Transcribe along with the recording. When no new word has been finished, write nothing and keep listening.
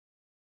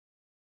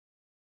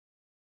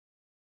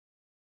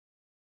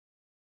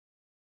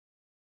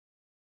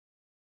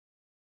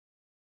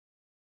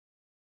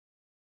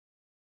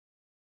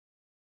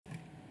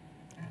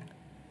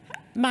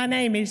My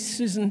name is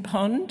Susan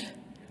Pond.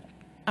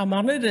 I'm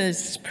honoured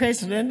as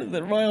President of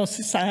the Royal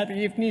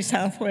Society of New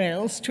South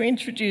Wales to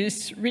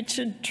introduce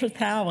Richard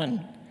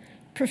Trethowan,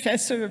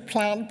 Professor of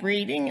Plant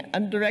Breeding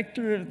and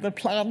Director of the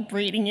Plant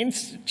Breeding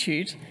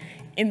Institute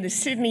in the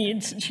Sydney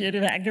Institute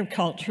of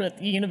Agriculture at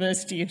the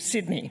University of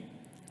Sydney.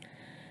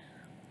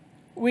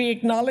 We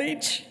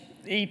acknowledge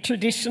the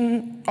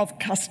tradition of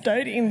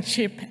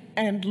custodianship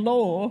and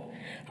law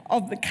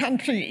of the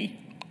country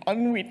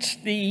on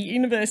which the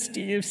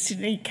University of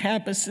Sydney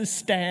campuses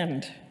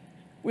stand.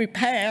 We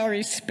pay our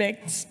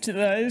respects to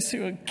those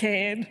who have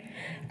cared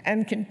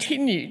and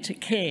continue to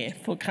care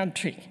for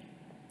country.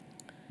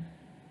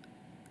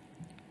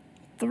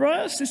 The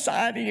Royal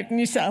Society of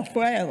New South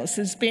Wales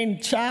has been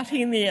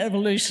charting the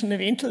evolution of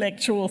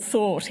intellectual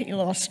thought in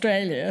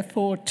Australia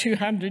for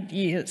 200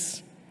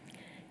 years.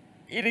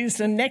 It is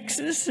a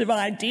nexus of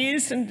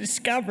ideas and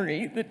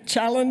discovery that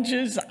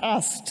challenges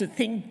us to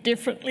think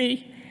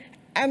differently,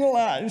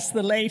 analyse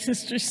the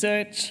latest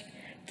research,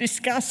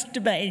 discuss,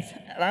 debate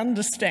and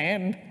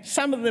understand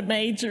some of the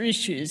major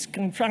issues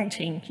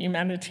confronting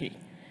humanity.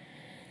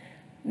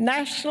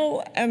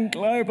 National and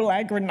global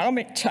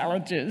agronomic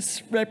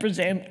challenges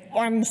represent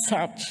one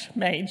such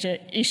major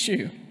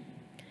issue.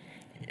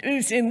 It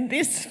is in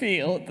this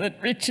field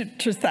that Richard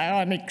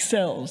Trethowan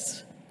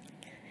excels.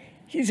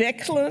 His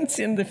excellence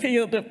in the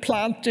field of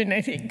plant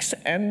genetics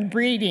and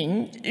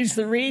breeding is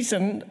the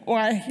reason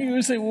why he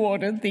was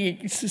awarded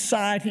the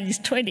Society's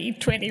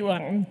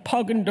 2021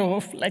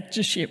 Poggendorff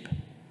Lectureship.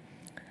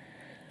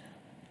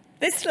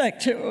 This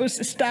lecture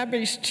was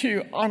established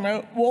to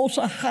honour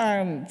Walter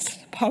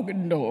Hans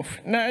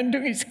Poggendorff, known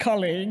to his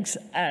colleagues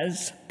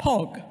as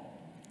Pog.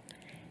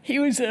 He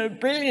was a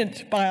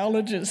brilliant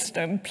biologist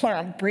and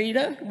plant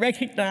breeder,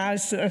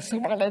 recognised as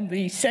one of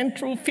the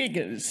central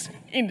figures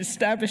in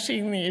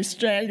establishing the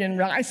Australian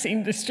rice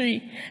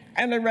industry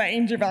and a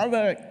range of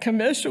other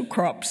commercial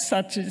crops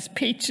such as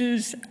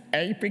peaches,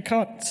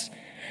 apricots,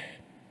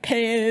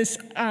 pears,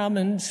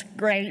 almonds,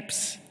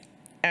 grapes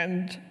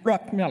and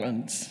rock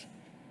melons.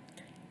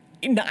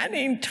 In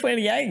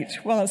 1928,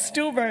 while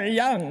still very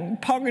young,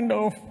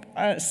 Poggendorff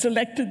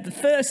selected the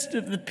first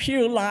of the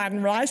pure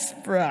line rice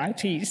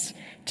varieties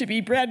to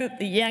be bred at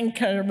the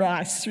Yanco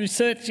Rice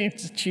Research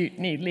Institute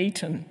near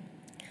Leeton.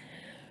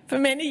 For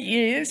many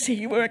years,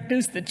 he worked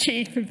as the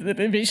Chief of the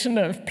Division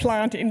of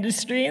Plant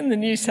Industry in the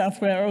New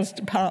South Wales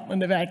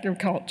Department of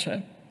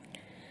Agriculture.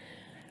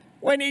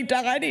 When he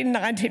died in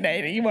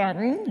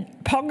 1981,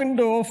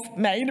 Poggendorff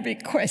made a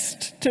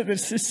bequest to the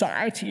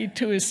Society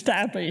to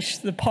establish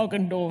the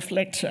Poggendorff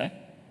Lecture.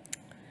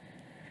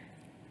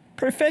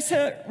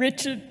 Professor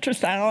Richard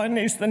Trethowan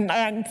is the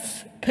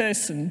 9th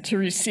person to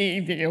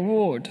receive the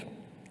award.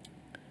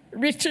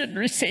 Richard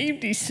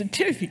received his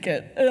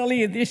certificate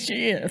earlier this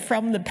year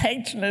from the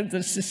patron of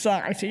the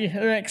Society,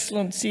 Her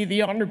Excellency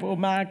the Honourable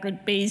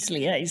Margaret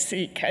Beazley,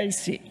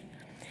 ACKC,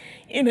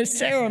 in a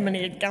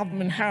ceremony at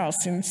Government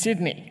House in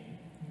Sydney.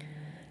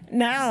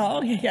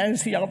 Now he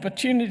has the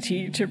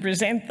opportunity to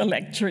present the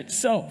lecture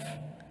itself.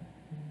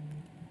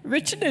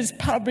 Richard has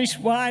published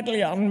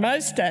widely on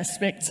most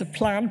aspects of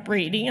plant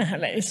breeding and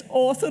has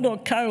authored or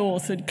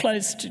co-authored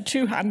close to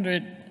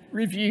 200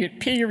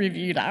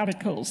 peer-reviewed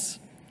articles.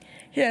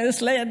 He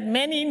has led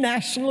many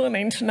national and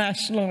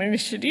international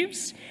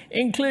initiatives,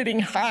 including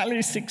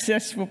highly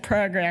successful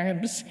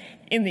programs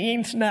in the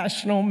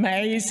International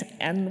Maize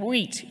and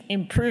Wheat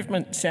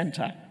Improvement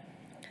Centre.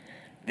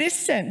 This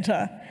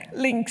centre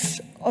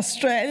links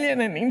Australian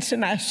and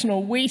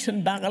international wheat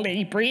and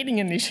barley breeding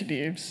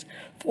initiatives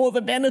for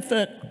the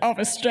benefit of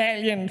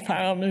Australian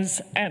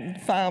farmers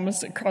and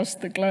farmers across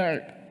the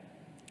globe.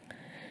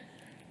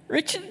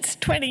 Richard's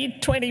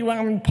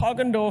 2021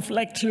 Poggendorff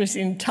Lecture is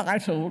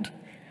entitled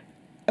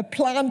A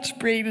Plant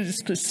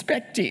Breeder's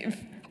Perspective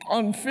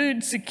on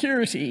Food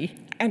Security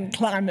and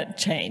Climate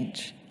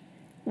Change.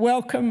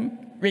 Welcome,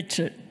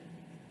 Richard.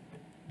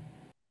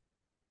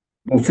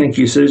 Well, thank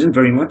you, Susan,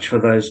 very much for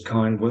those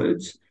kind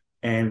words.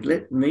 And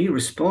let me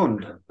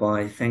respond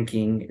by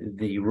thanking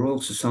the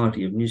Royal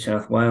Society of New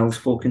South Wales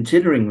for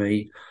considering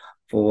me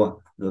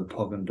for the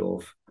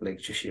Poggendorff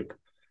Lectureship.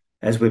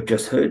 As we've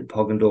just heard,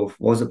 Poggendorff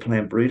was a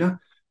plant breeder,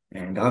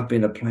 and I've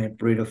been a plant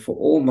breeder for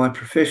all my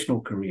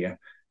professional career.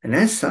 And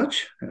as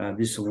such,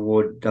 this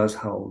award does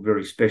hold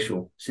very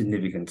special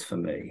significance for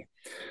me.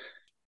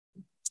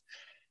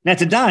 Now,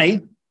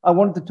 today, I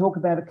wanted to talk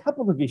about a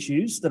couple of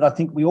issues that I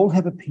think we all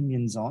have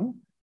opinions on.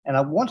 And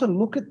I want to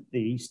look at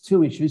these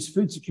two issues,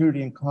 food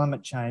security and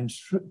climate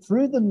change,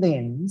 through the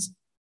lens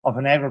of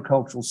an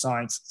agricultural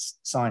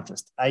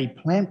scientist, a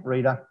plant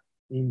breeder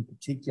in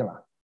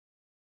particular.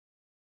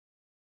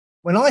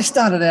 When I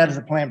started out as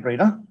a plant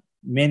breeder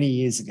many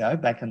years ago,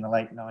 back in the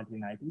late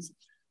 1980s,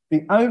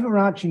 the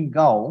overarching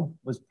goal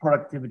was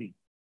productivity.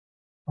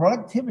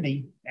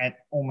 Productivity at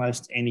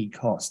almost any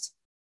cost.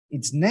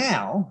 It's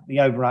now,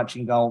 the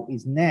overarching goal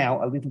is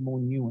now a little more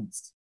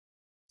nuanced.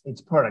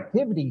 It's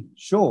productivity,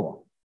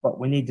 sure, but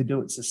we need to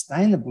do it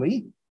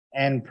sustainably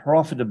and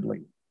profitably.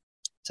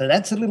 So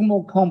that's a little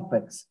more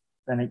complex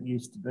than it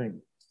used to be.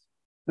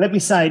 Let me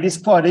say it is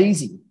quite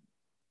easy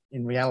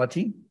in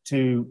reality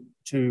to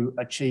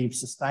achieve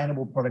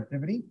sustainable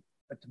productivity,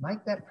 but to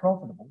make that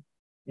profitable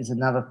is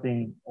another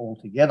thing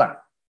altogether.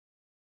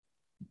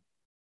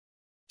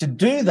 To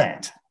do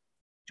that,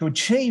 to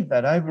achieve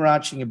that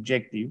overarching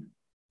objective,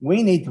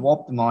 we need to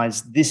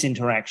optimize this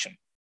interaction.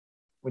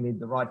 We need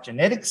the right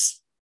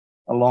genetics,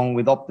 along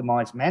with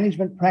optimized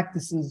management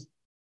practices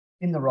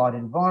in the right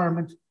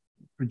environment,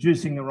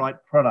 producing the right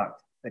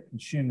product that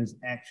consumers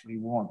actually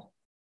want.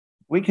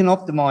 If we can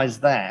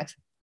optimize that,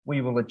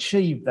 we will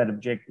achieve that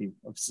objective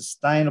of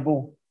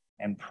sustainable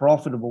and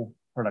profitable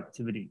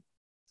productivity.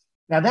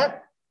 Now,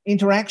 that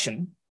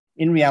interaction,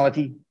 in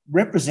reality,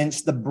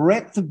 represents the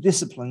breadth of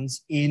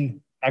disciplines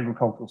in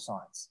agricultural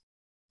science,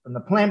 from the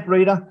plant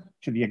breeder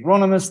to the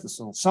agronomist, the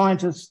soil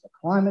scientist, the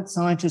climate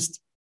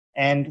scientist,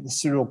 and the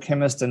cereal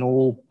chemist, and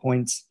all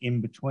points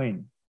in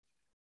between.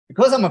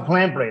 Because I'm a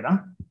plant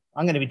breeder,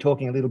 I'm going to be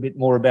talking a little bit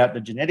more about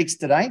the genetics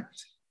today,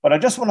 but I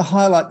just want to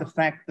highlight the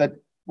fact that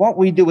what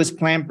we do as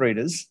plant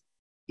breeders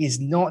is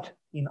not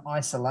in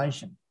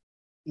isolation.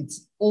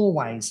 It's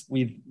always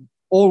with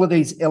all of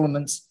these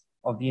elements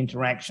of the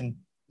interaction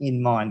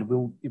in mind.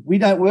 If we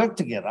don't work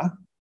together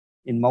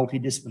in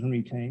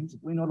multidisciplinary teams, if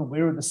we're not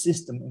aware of the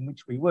system in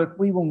which we work,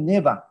 we will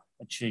never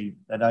achieve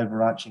that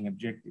overarching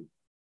objective.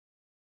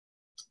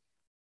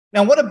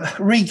 Now, I want to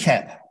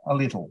recap a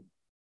little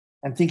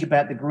and think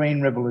about the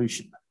Green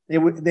Revolution.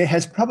 There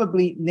has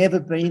probably never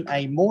been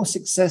a more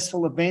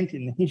successful event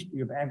in the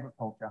history of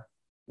agriculture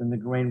than the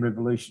Green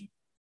Revolution,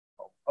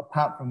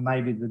 apart from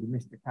maybe the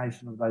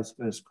domestication of those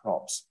first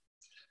crops.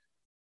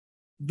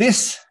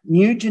 This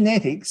new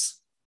genetics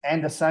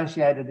and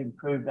associated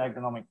improved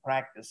agronomic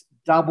practice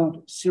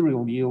doubled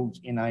cereal yields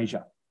in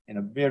Asia in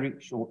a very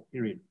short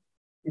period.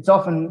 It's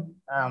often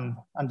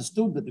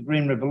understood that the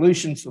Green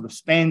Revolution sort of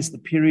spans the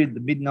period,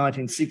 the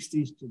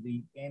mid-1960s to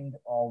the end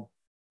of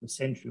the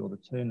century, or the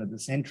turn of the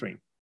century.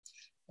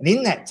 And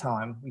in that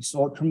time, we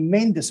saw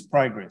tremendous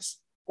progress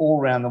all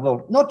around the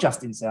world, not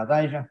just in South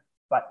Asia,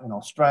 but in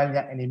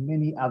Australia and in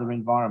many other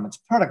environments.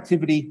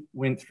 Productivity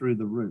went through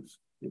the roof.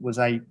 It was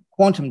a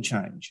quantum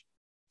change.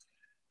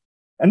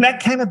 And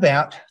that came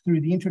about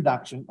through the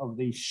introduction of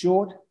these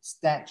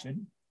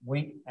short-statured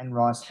wheat and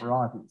rice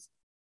varieties.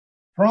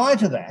 Prior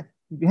to that,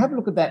 if you have a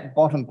look at that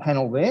bottom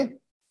panel there,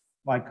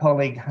 my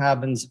colleague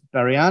Harbans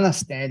Bariana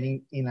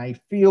standing in a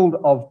field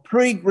of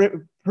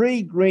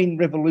pre-Green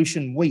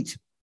Revolution wheat.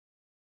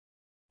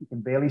 You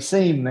can barely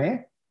see him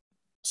there.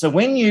 So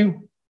when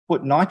you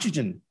put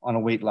nitrogen on a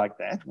wheat like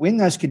that, when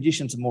those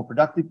conditions are more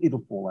productive,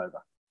 it'll fall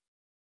over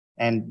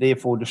and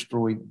therefore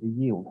destroy the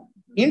yield.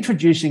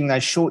 Introducing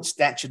those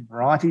short-statured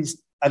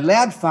varieties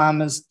allowed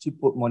farmers to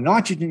put more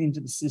nitrogen into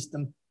the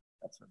system.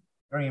 That's a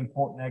very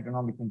important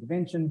agronomic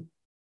intervention.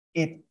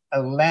 It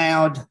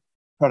allowed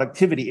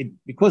productivity.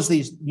 Because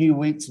these new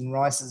wheats and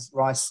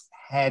rice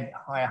had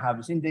higher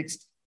harvest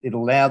index, it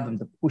allowed them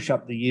to push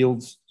up the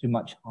yields to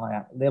much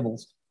higher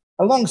levels.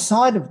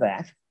 Alongside of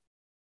that,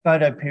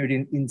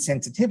 photoperiod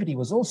insensitivity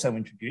was also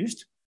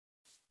introduced,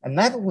 and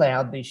that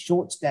allowed these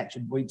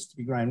short-statured wheats to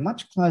be grown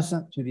much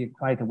closer to the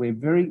equator, where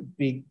very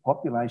big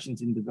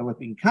populations in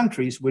developing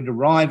countries were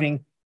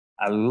deriving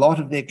a lot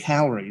of their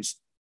calories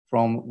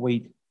from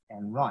wheat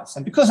and rice.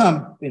 And because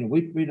I've been a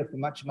wheat breeder for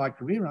much of my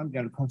career, I'm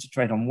going to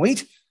concentrate on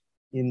wheat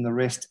in the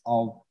rest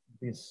of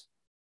this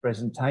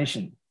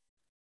presentation.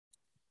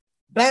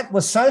 That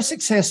was so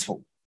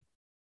successful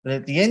that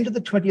at the end of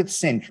the 20th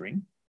century,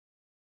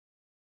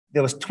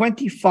 there was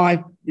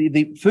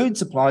the food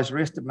supplies were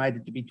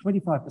estimated to be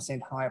 25%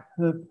 higher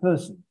per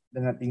person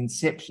than at the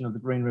inception of the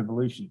Green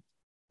Revolution.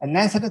 And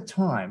that's at a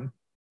time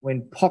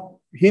when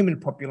human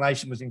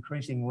population was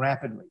increasing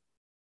rapidly.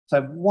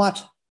 So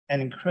what an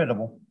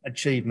incredible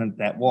achievement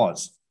that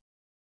was.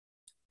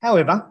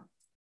 However,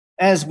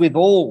 as with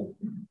all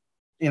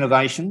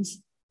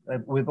innovations,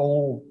 with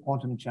all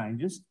quantum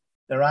changes,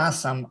 there are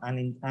some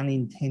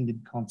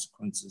unintended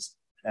consequences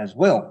as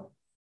well.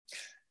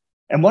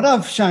 And what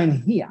I've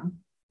shown here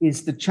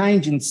is the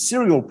change in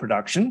cereal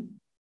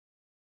production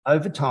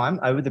over time,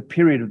 over the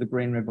period of the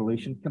Green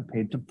Revolution,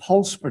 compared to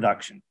pulse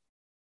production.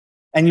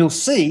 And you'll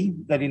see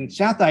that in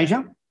South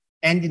Asia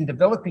and in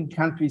developing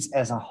countries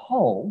as a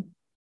whole,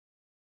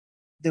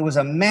 there was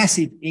a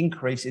massive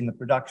increase in the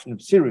production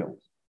of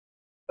cereals,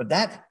 but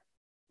that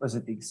was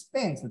at the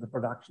expense of the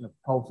production of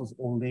pulses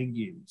or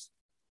legumes.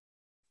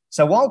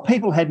 So while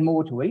people had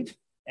more to eat,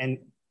 and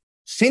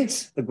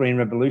since the Green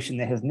Revolution,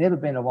 there has never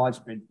been a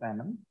widespread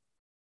famine.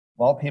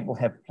 While people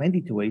have plenty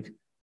to eat,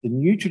 the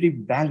nutritive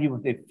value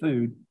of their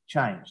food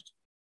changed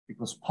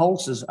because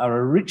pulses are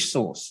a rich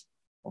source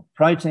of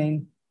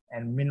protein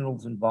and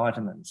minerals and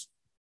vitamins.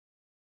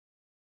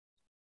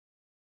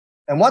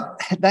 And what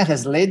that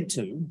has led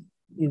to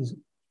is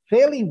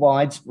fairly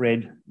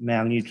widespread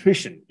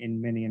malnutrition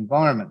in many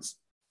environments.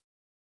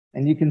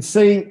 And you can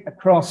see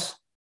across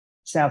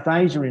South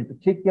Asia in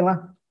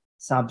particular,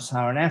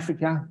 Sub-Saharan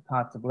Africa,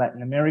 parts of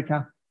Latin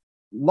America,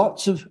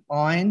 lots of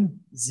iron,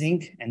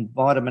 zinc, and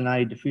vitamin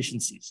A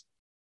deficiencies.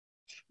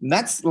 And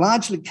that's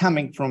largely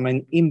coming from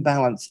an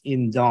imbalance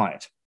in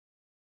diet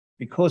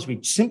because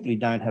we simply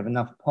don't have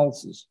enough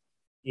pulses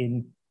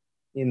in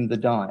the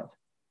diet.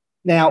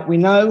 Now, we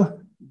know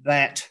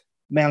that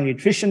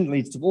malnutrition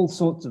leads to all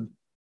sorts of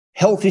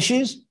health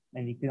issues,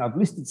 and I've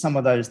listed some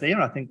of those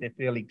there. I think they're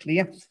fairly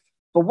clear.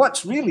 But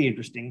what's really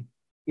interesting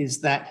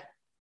is that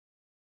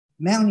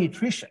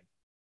malnutrition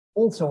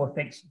also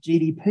affects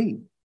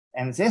GDP,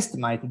 and it's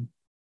estimated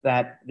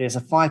that there's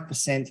a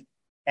 5%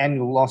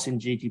 annual loss in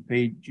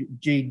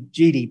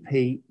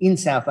GDP in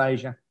South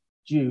Asia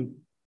due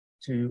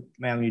to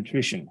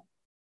malnutrition.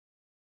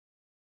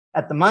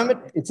 At the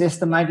moment, it's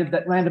estimated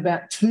that around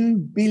about 2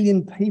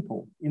 billion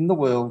people in the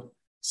world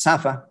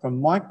suffer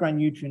from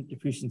micronutrient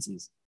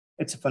deficiencies.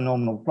 It's a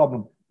phenomenal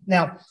problem.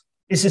 Now,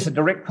 is this a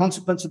direct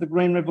consequence of the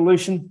Green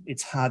Revolution?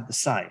 It's hard to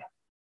say.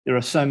 There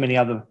are so many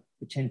other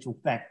potential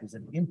factors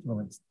that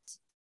influence this.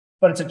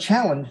 But it's a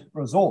challenge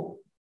for us all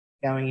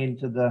going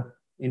into the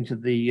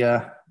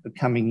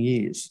coming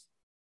years.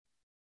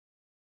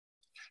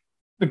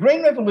 The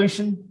Green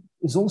Revolution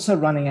is also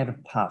running out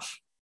of puff.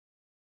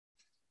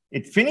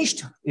 It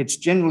finished, it's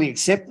generally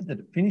accepted that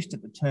it finished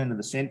at the turn of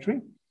the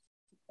century.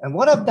 And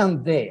what I've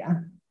done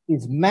there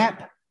is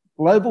map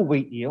global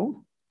wheat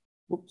yield,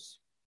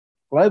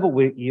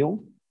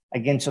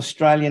 against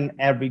Australian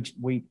average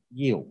wheat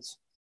yields.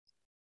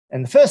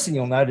 And the first thing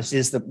you'll notice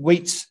is that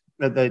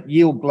the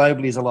yield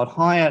globally is a lot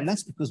higher, and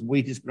that's because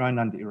wheat is grown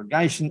under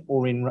irrigation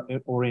or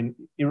in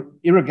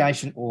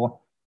irrigation or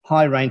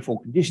high rainfall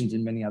conditions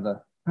in many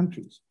other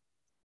countries.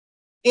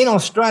 In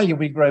Australia,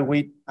 we grow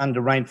wheat under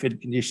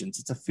rain-fed conditions.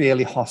 It's a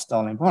fairly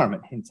hostile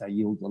environment, hence our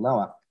yields are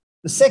lower.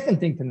 The second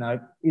thing to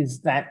note is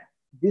that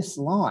this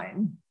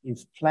line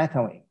is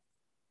plateauing.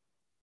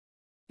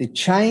 The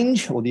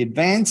change or the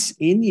advance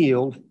in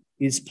yield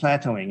is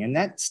plateauing, and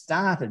that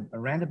started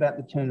around about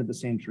the turn of the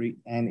century,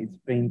 and it's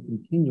been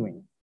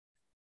continuing.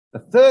 The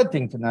third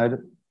thing to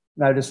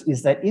notice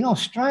is that in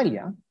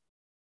Australia,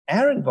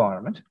 our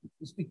environment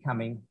is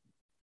becoming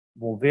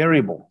more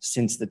variable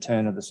since the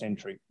turn of the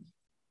century.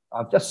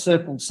 I've just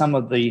circled some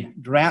of the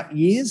drought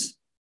years,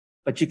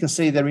 but you can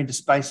see they're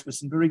interspaced with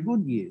some very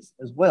good years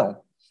as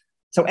well.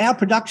 So our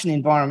production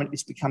environment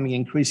is becoming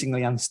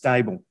increasingly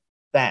unstable.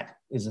 That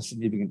is a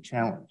significant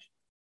challenge.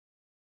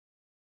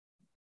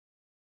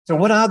 So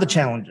what are the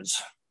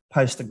challenges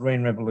post the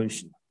Green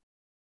Revolution?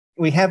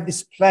 We have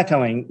this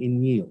plateauing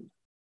in yield.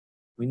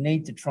 We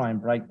need to try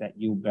and break that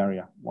yield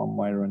barrier one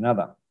way or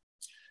another.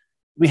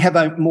 We have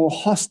a more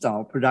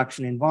hostile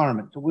production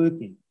environment to work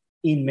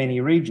in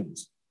many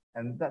regions.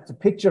 And that's a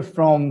picture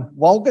from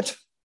Walgett,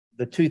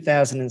 the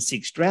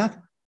 2006 drought,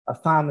 a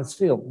farmer's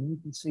field. And you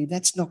can see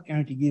that's not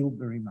going to yield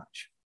very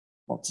much.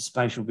 Lots of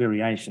spatial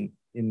variation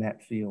in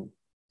that field.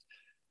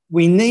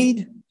 We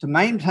need to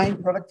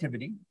maintain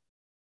productivity,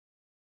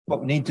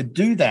 but we need to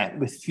do that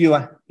with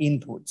fewer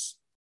inputs.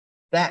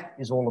 That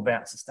is all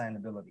about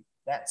sustainability.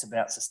 That's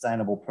about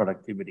sustainable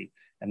productivity.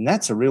 And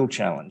that's a real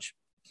challenge.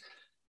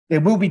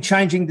 There will be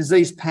changing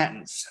disease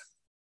patterns.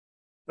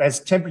 As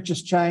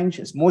temperatures change,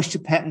 as moisture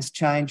patterns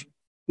change,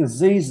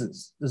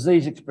 disease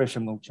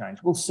expression will change.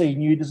 We'll see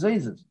new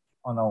diseases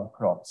on old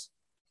crops.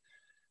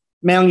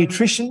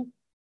 Malnutrition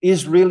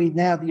is really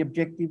now the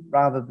objective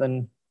rather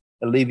than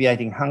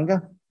alleviating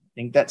hunger. I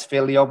think that's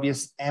fairly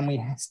obvious. And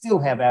we still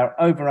have our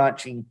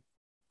overarching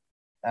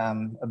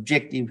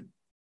objective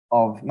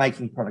of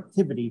making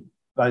productivity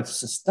both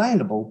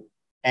sustainable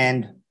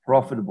and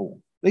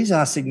profitable. These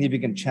are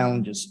significant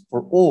challenges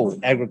for all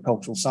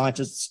agricultural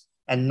scientists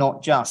and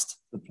not just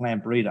the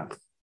plant breeder.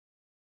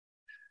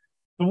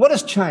 But what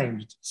has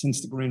changed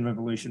since the Green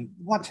Revolution?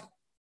 What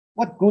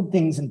good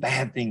things and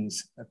bad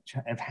things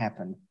have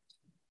happened?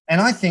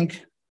 And I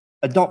think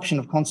adoption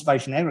of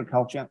conservation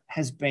agriculture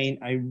has been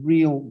a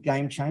real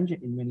game changer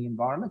in many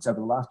environments over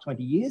the last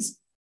 20 years.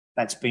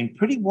 That's been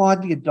pretty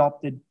widely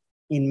adopted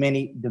in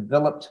many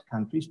developed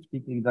countries,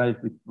 particularly those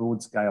with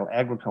broad-scale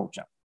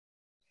agriculture.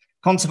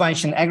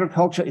 Conservation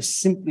agriculture is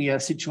simply a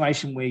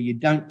situation where you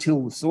don't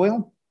till the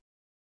soil,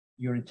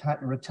 you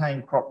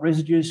retain crop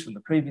residues from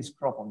the previous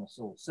crop on the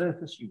soil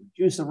surface, you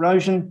reduce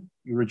erosion,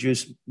 you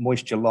reduce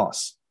moisture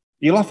loss.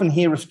 You'll often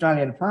hear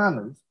Australian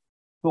farmers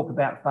talk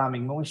about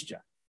farming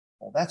moisture.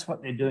 Well, that's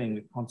what they're doing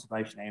with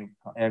conservation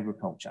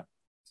agriculture.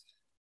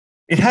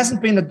 It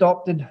hasn't been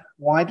adopted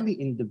widely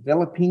in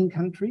developing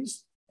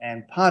countries,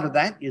 and part of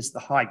that is the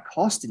high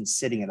cost in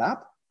setting it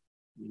up.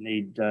 You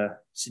need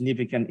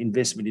significant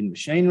investment in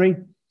machinery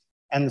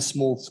and the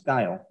small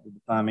scale of the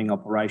farming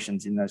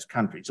operations in those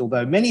countries.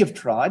 Although many have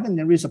tried, and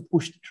there is a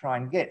push to try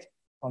and get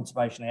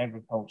conservation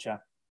agriculture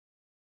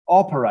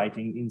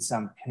operating in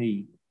some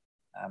key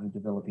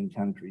developing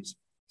countries.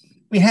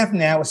 We have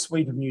now a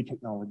suite of new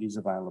technologies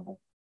available.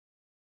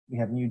 We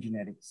have new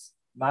genetics.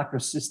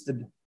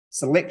 Marker-assisted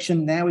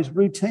selection now is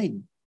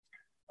routine.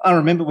 I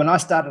remember when I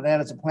started out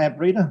as a plant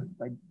breeder,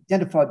 they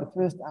identified the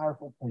first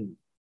RFLP.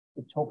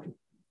 It took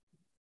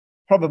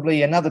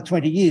probably another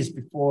 20 years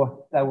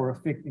before they were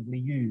effectively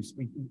used.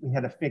 We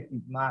had effective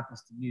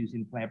markers to use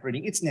in plant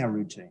breeding. It's now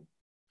routine.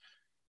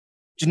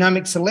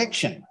 Genomic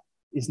selection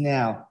is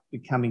now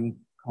becoming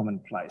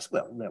commonplace.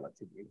 Well,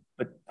 relatively,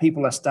 but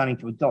people are starting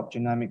to adopt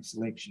genomic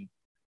selection.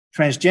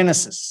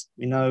 Transgenesis,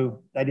 we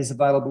know that is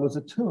available as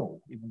a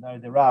tool, even though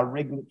there are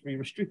regulatory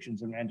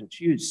restrictions around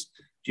its use.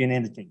 Gene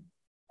editing,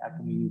 how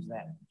can we use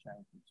that to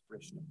change the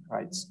expression of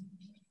traits?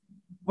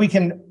 We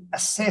can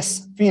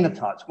assess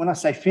phenotypes. When I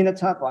say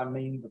phenotype, I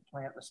mean the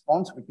plant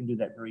response. We can do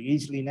that very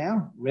easily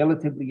now,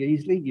 relatively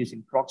easily,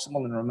 using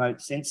proximal and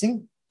remote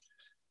sensing.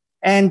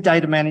 And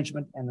data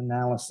management and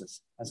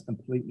analysis has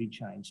completely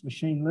changed.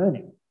 Machine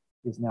learning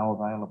is now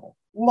available.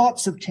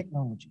 Lots of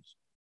technologies.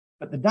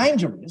 But the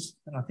danger is,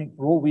 and I think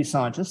for all we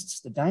scientists,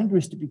 the danger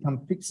is to become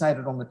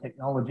fixated on the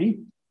technology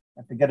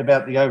and forget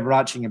about the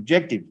overarching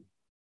objective.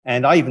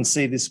 And I even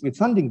see this with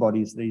funding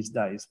bodies these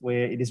days,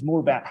 where it is more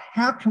about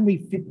how can we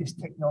fit this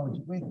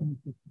technology? Where can we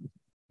fit this?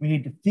 We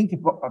need to think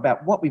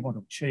about what we want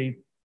to achieve.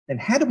 Then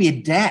how do we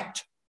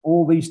adapt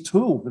all these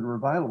tools that are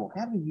available?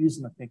 How do we use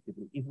them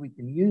effectively? If we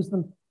can use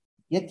them,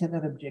 get to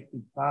that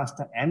objective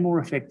faster and more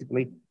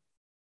effectively,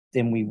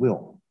 then we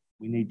will.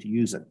 We need to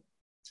use it.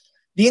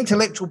 The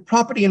intellectual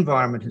property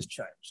environment has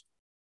changed.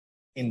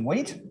 In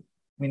wheat,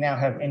 we now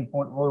have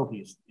endpoint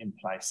royalties in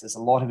place. There's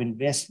a lot of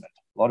investment,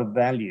 a lot of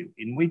value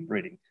in wheat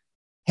breeding.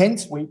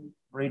 Hence, wheat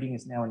breeding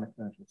is now in the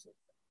commercial sector.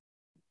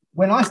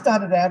 When I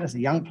started out as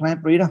a young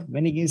plant breeder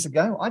many years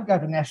ago, I'd go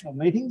to national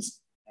meetings,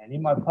 and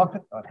in my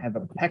pocket, I'd have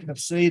a packet of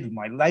seed of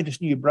my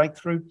latest new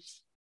breakthrough,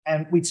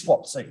 and we'd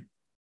swap seed,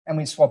 and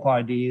we'd swap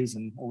ideas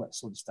and all that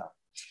sort of stuff.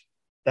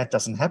 That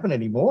doesn't happen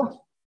anymore.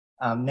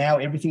 Now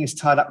everything is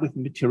tied up with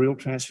material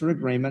transfer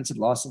agreements and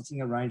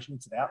licensing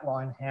arrangements that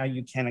outline how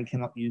you can and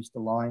cannot use the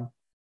line.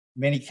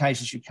 In many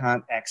cases, you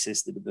can't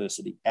access the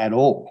diversity at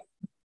all.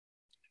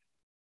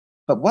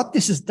 But what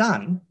this has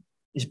done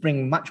is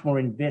bring much more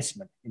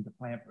investment into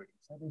plant breeding.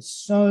 So there's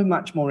so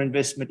much more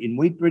investment in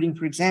wheat breeding,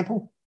 for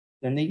example,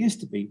 than there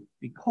used to be,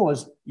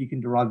 because you can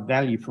derive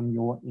value from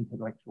your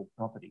intellectual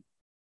property.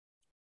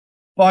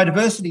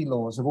 Biodiversity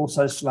laws have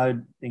also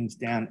slowed things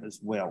down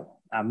as well.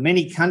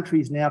 Many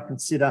countries now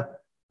consider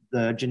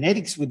the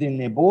genetics within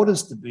their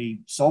borders to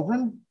be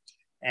sovereign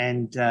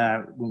and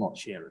will not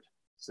share it.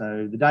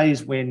 So the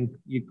days when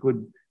you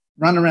could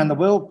run around the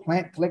world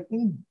plant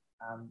collecting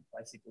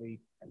basically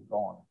have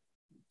gone.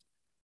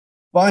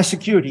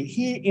 Biosecurity.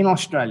 Here in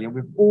Australia,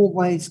 we've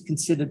always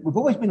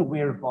been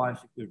aware of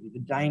biosecurity,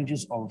 the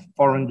dangers of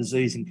foreign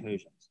disease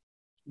incursions.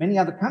 Many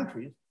other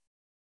countries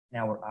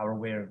now are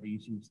aware of the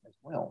issues as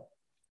well.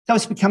 So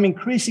it's become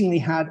increasingly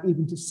hard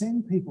even to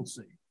send people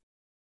seed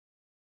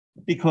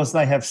because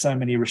they have so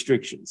many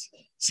restrictions.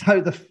 So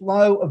the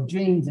flow of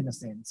genes, in a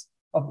sense,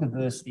 of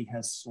diversity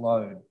has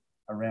slowed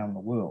around the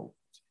world.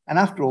 And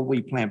after all,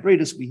 we plant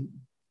breeders,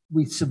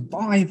 we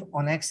survive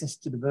on access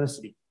to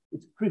diversity.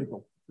 It's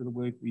critical to the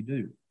work we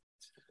do.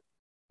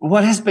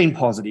 What has been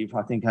positive,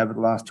 I think, over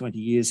the last 20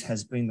 years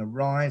has been the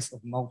rise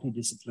of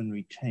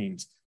multidisciplinary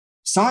teams.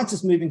 Science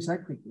is moving so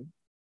quickly,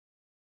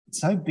 it's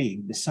so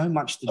big, there's so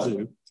much to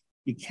do,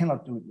 you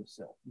cannot do it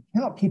yourself. You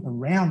cannot keep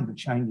around the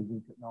changes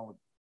in technology.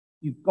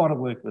 You've got to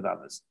work with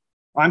others.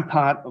 I'm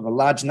part of a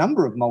large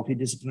number of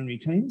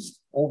multidisciplinary teams,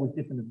 all with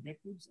different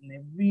objectives, and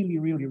they're really,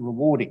 really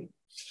rewarding.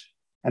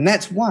 And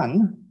that's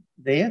one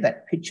there,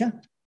 that picture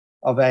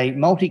of a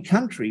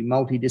multi-country,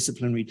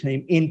 multidisciplinary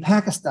team in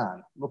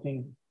Pakistan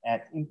looking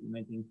at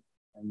implementing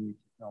a new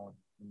technology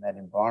in that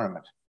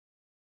environment.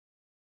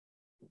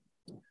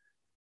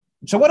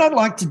 So what I'd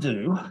like to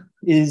do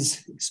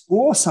is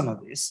explore some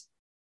of this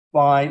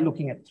by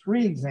looking at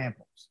three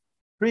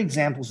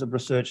examples of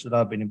research that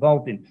I've been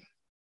involved in.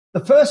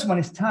 The first one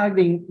is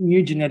targeting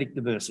new genetic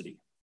diversity,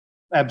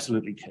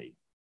 absolutely key.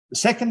 The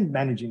second,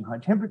 managing high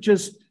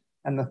temperatures.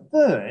 And the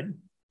third,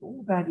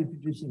 all about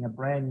introducing a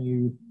brand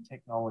new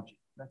technology.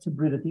 That's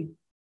hybridity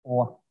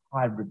or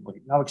hybrid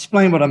wheat. And I'll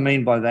explain what I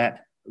mean by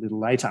that a little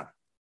later.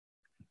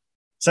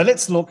 So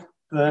let's look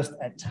first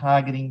at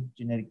targeting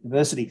genetic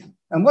diversity.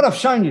 And what I've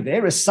shown you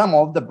there is some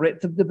of the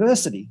breadth of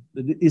diversity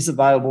that is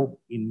available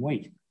in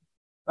wheat.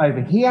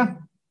 Over here,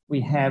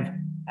 we have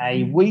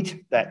a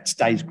wheat that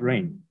stays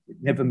green. It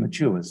never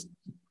matures.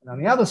 And on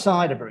the other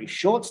side, a very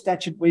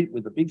short-statured wheat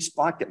with a big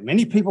spike that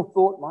many people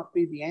thought might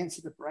be the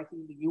answer to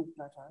breaking the yield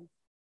plateau.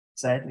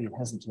 Sadly, it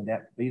hasn't turned out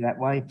to be that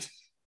way.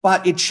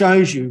 But it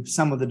shows you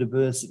some of the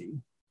diversity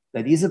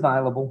that is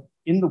available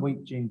in the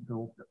wheat gene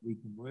pool that we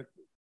can work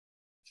with.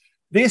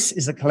 This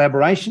is a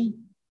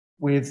collaboration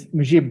with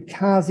Mujib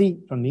Kazi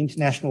from the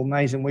International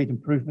Maize and Wheat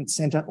Improvement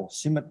Centre, or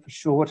CIMMYT for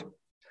short.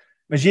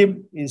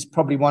 Mujib is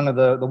probably one of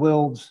the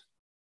world's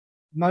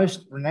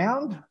most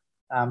renowned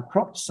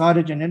crop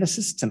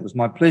cytogeneticists, and it was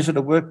my pleasure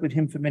to work with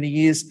him for many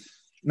years.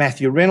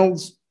 Matthew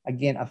Reynolds,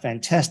 again, a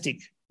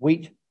fantastic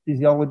wheat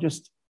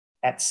physiologist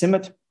at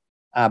CIMMYT.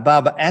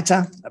 Barbara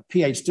Atta, a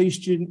PhD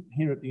student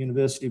here at the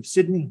University of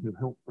Sydney, who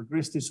helped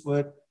progress this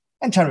work,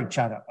 and Tariq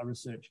Chadha, a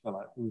research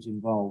fellow who was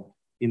involved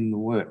in the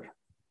work.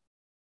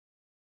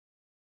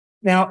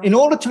 Now, in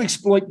order to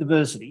exploit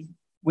diversity,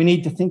 we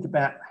need to think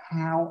about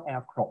how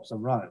our crops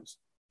arose.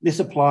 This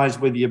applies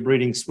whether you're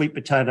breeding sweet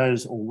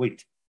potatoes or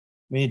wheat.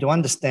 We need to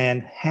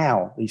understand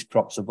how these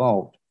crops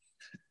evolved.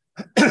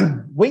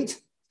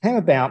 Wheat came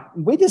about.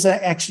 Wheat is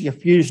actually a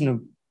fusion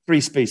of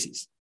 3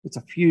 species. It's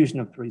a fusion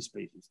of 3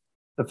 species.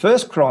 The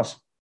first cross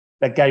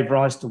that gave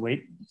rise to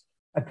wheat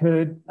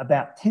occurred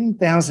about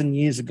 10,000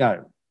 years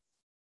ago.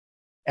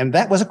 And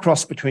that was a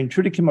cross between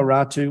Triticum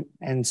auratu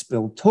and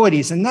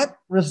Plateaued. And that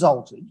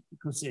resulted,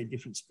 because they're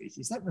different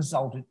species, that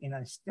resulted in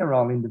a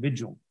sterile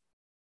individual.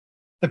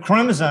 The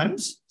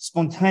chromosomes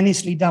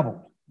spontaneously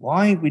doubled.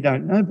 Why? We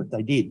don't know, but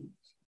they did,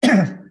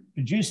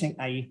 producing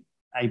a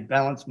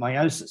balanced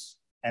meiosis.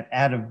 And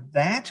out of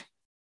that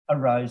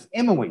arose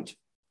emmer wheat.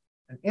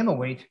 And emmer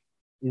wheat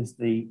is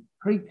the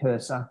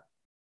precursor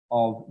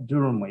of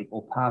durum wheat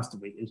or pasture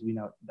wheat as we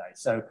know it today.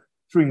 So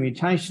through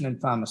mutation and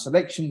farmer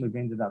selection, we've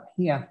ended up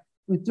here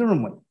with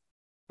durum wheat.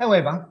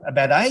 However,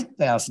 about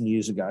 8,000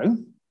 years ago,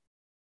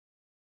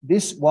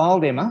 this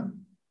wild emmer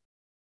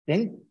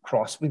then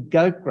crossed with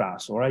goat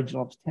grass or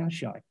Aegilops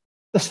tauschaii.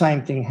 The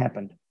same thing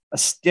happened. A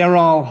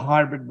sterile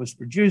hybrid was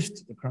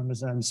produced, the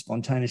chromosomes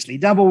spontaneously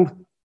doubled,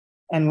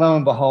 and lo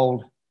and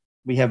behold,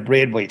 we have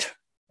bread wheat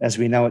as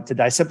we know it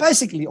today. So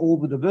basically all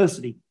the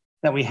diversity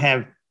that we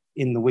have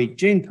in the wheat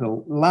gene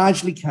pool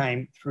largely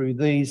came through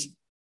these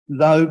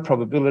low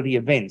probability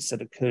events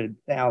that occurred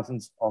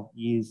thousands of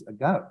years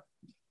ago.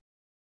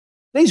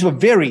 These were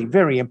very,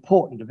 very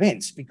important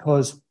events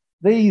because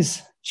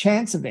these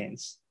chance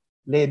events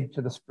led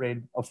to the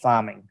spread of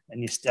farming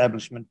and the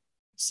establishment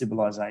of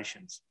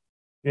civilizations.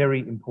 Very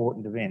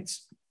important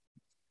events.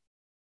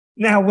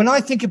 Now, when I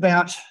think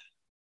about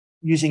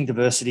using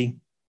diversity,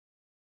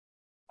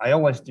 I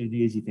always do the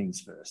easy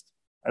things first.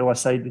 I always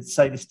say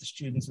this to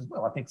students as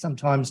well. I think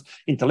sometimes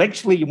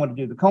intellectually you want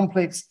to do the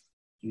complex,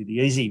 do the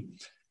easy.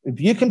 If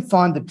you can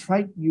find the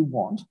trait you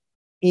want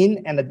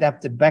in an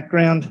adapted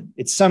background,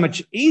 it's so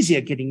much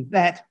easier getting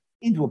that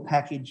into a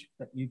package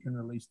that you can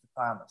release to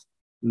farmers.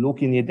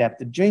 Look in the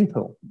adapted gene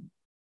pool.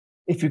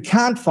 If you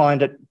can't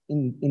find it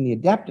in the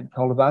adapted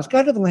cultivars,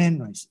 go to the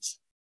land races.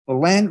 The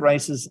land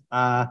races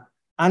are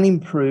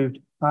unimproved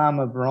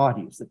farmer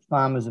varieties that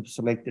farmers have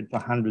selected for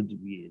hundreds of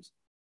years.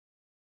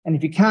 And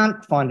if you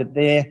can't find it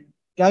there,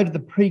 go to the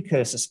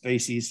precursor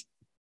species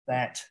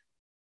that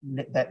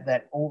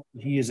all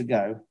years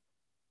ago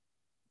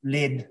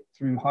led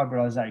through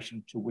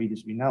hybridization to wheat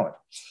as we know it.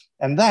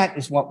 And that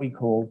is what we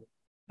call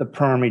the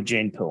primary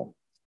gene pool.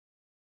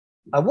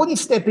 I wouldn't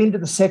step into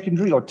the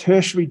secondary or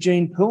tertiary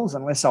gene pools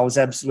unless I was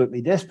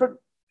absolutely desperate,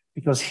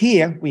 because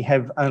here we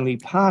have only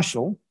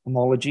partial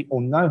homology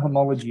or no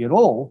homology at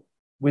all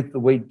with the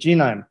wheat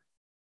genome.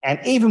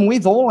 And even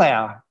with all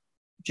our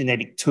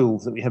genetic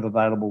tools that we have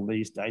available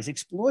these days,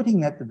 exploiting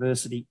that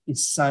diversity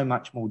is so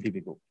much more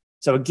difficult.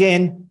 So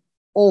again,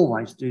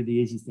 always do the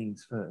easy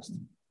things first.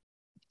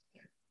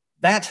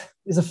 That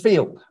is a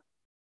field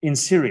in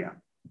Syria.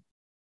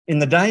 In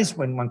the days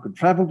when one could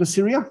travel to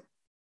Syria,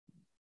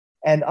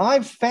 and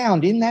I've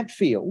found in that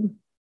field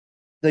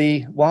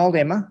the wild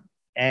emmer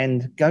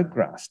and goat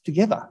grass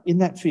together in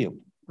that field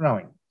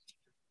growing.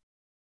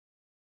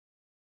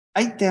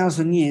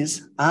 8,000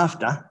 years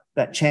after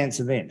that chance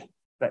event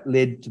that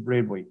led to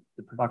bread wheat,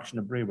 the production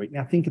of bread wheat.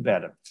 Now think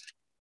about it.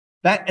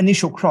 That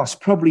initial cross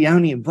probably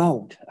only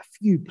involved a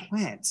few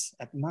plants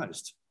at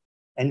most,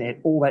 and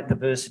all that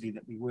diversity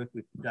that we work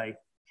with today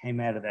came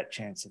out of that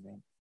chance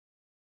event.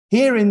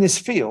 Here in this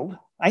field,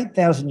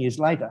 8,000 years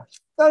later,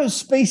 those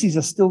species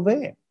are still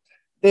there.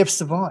 They've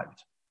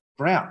survived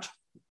drought,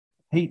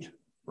 heat,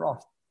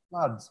 frost,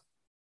 floods,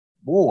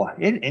 war,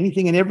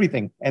 anything and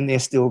everything, and they're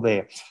still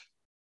there.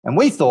 And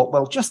we thought,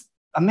 well, just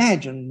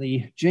imagine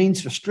the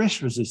genes for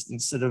stress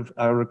resistance that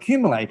are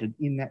accumulated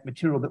in that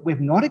material that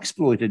we've not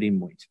exploited in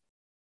wheat.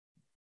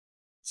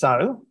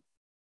 So,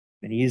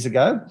 many years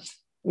ago,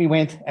 we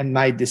went and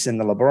made this in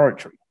the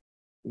laboratory.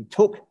 We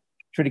took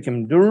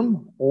Triticum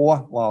durum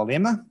or wild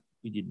emmer,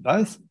 we did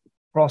both,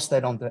 crossed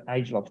that onto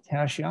Aegilops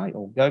tauschaii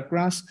or goat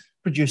grass,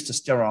 produced a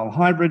sterile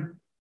hybrid,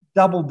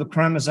 doubled the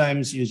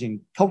chromosomes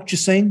using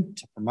colchicine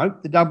to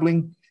promote the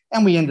doubling,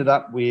 and we ended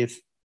up with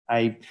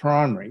a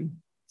primary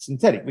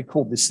synthetic. We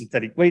called this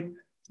synthetic wheat.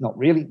 It's not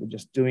really, we're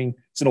just doing,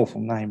 it's an awful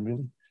name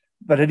really,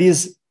 but it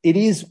is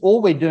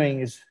all we're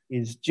doing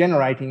is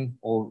generating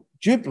or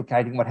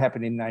duplicating what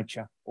happened in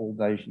nature all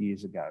those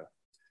years ago.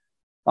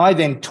 I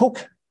then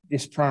took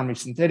this primary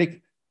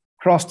synthetic,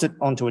 crossed it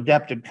onto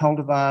adapted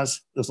cultivars.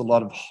 There's a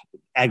lot of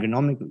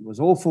agronomically, it was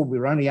awful. We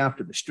were only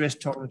after the stress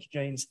tolerance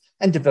genes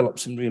and developed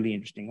some really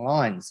interesting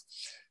lines.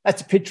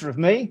 That's a picture of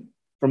me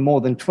from more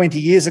than 20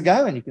 years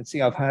ago, and you can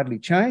see I've hardly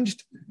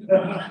changed.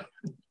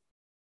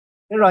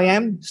 Here I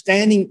am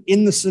standing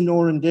in the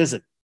Sonoran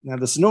Desert. Now,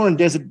 the Sonoran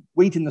Desert,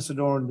 wheat in the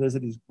Sonoran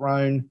Desert is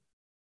grown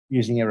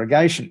using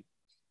irrigation.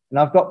 And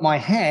I've got my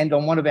hand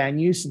on one of our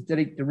new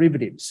synthetic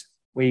derivatives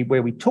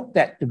where we took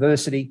that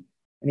diversity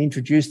and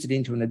introduced it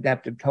into an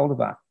adapted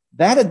cultivar.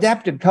 That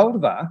adapted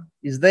cultivar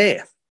is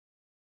there.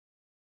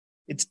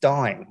 It's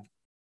dying.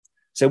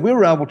 So we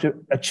were able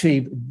to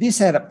achieve this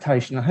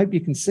adaptation, I hope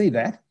you can see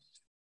that,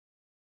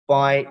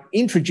 by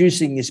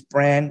introducing this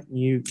brand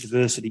new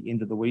diversity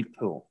into the wheat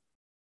pool.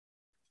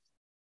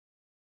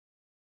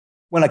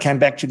 When I came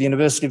back to the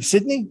University of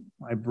Sydney,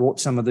 I brought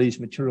some of these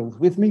materials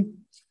with me,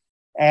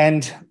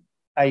 and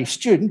a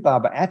student,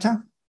 Barbara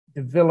Atta,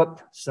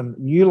 developed some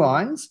new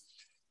lines.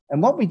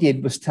 And what we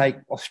did was take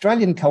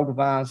Australian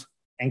cultivars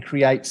and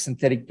create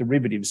synthetic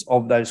derivatives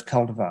of those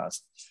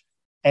cultivars.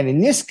 And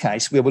in this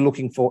case, we were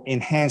looking for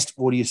enhanced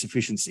water use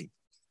efficiency.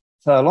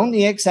 So along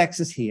the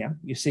x-axis here,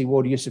 you see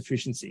water use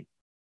efficiency.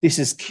 This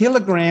is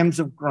kilograms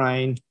of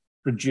grain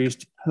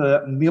produced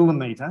per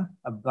millimetre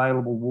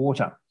available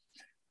water.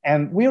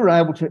 And we were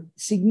able to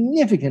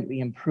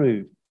significantly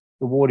improve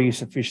the water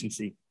use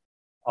efficiency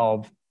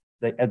of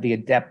the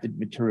adapted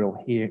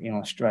material here in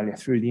Australia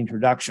through the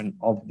introduction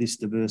of this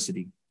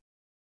diversity.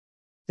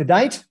 To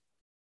date,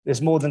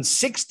 there's more than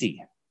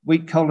 60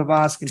 wheat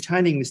cultivars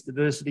containing this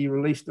diversity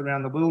released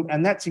around the world,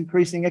 and that's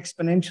increasing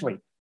exponentially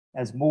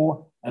as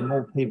more and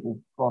more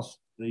people cross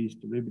these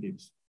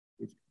derivatives.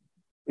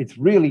 It's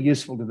really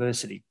useful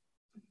diversity.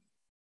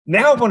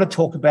 Now I want to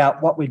talk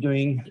about what we're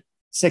doing,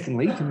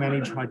 secondly, to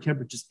manage high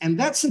temperatures. And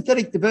that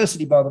synthetic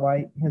diversity, by the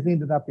way, has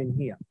ended up in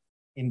here,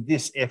 in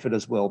this effort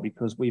as well,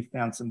 because we've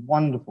found some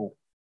wonderful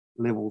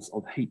levels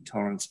of heat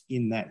tolerance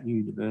in that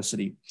new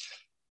diversity.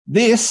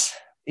 This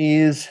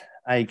is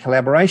a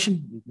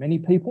collaboration with many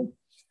people.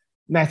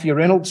 Matthew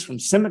Reynolds from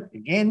CIMMYT,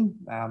 again,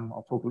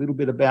 I'll talk a little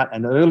bit about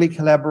an early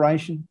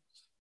collaboration.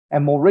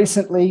 And more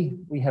recently,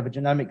 we have a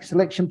genomic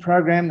selection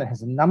program that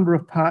has a number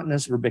of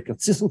partners. Rebecca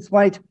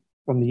Thistlethwaite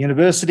from the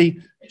university,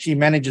 she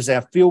manages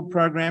our field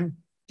program.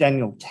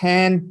 Daniel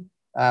Tan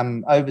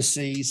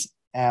oversees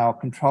our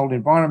controlled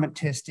environment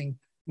testing.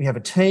 We have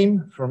a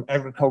team from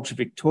Agriculture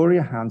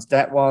Victoria, Hans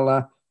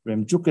Datweiler,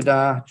 Rem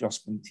Jukadar,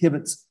 Jocelyn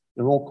Tibbetts.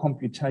 They're all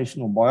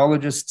computational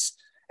biologists.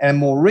 And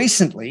more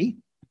recently,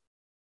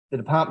 the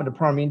Department of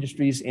Primary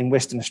Industries in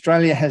Western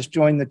Australia has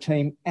joined the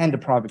team, and a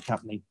private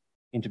company,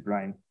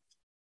 Intergrain.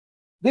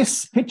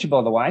 This picture,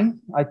 by the way,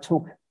 I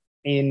took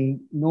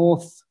in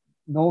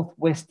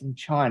northwestern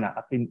China,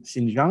 up in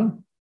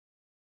Xinjiang,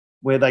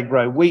 where they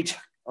grow wheat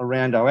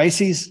around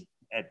oases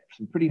at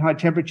some pretty high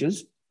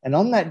temperatures. And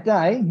on that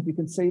day, if you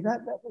can see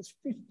that, that was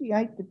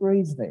 58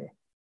 degrees there.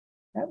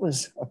 That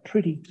was a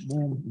pretty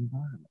warm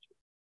environment.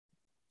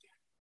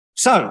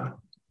 So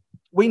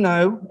we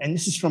know, and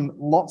this is from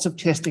lots of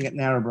testing at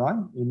Narrabri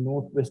in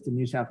northwestern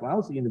New South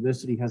Wales, the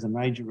university has a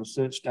major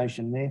research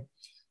station there.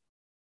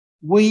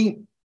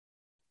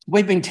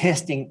 We've been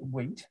testing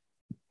wheat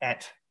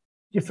at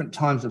different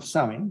times of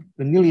sowing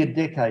for nearly a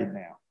decade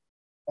now.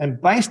 And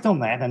based on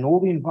that and all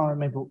the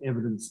environmental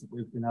evidence that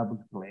we've been able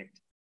to collect,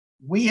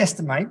 we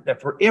estimate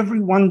that for every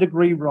 1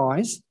 degree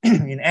rise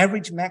in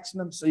average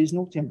maximum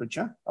seasonal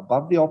temperature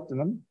above the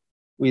optimum,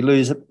 we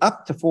lose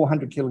up to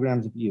 400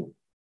 kilograms of yield,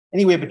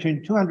 anywhere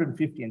between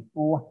 250 and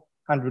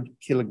 400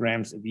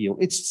 kilograms of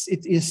yield. It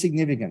is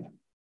significant.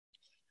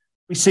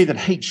 We see that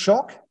heat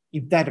shock,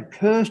 if that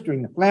occurs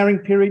during the flowering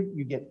period,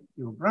 you get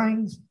fewer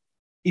grains.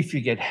 If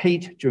you get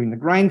heat during the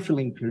grain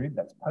filling period,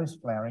 that's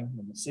post-flowering,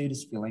 when the seed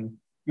is filling,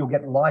 you'll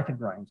get lighter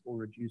grains or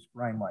reduced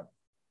grain weight.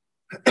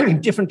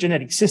 Different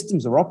genetic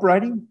systems are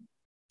operating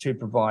to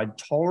provide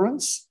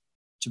tolerance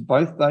to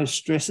both those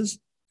stresses,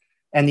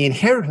 and the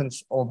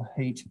inheritance of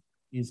heat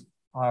is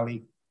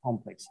highly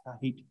complex.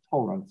 Heat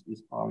tolerance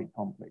is highly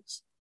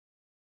complex.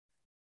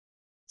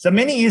 So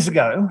many years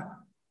ago,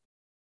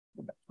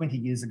 about 20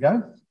 years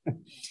ago,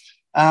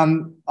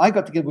 I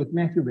got together with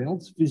Matthew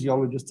Reynolds,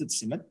 physiologist at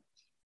CIMMYT,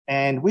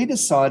 and we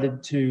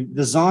decided to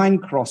design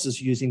crosses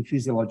using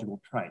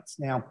physiological traits.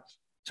 Now,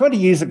 20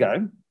 years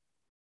ago,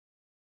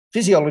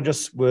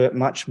 physiologists were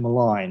much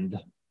maligned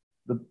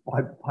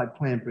by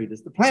plant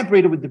breeders. The plant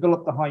breeder would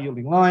develop the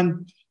high-yielding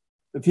line,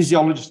 the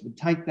physiologist would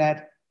take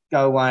that,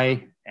 go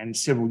away, and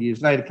several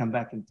years later come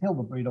back and tell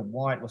the breeder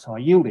why it was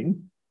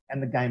high-yielding,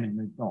 and the game had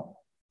moved on.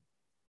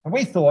 And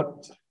we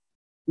thought,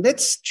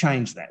 let's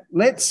change that.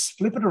 Let's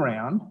flip it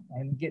around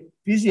and get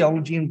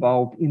physiology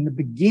involved in the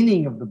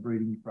beginning of the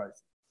breeding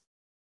process.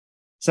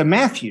 So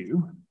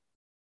Matthew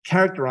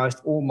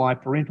characterized all my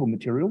parental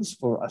materials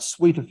for a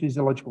suite of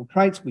physiological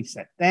traits. We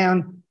sat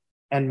down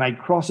and made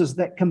crosses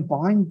that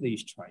combined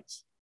these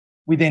traits.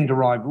 We then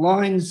derived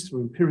lines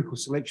through empirical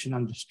selection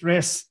under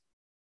stress.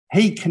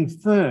 He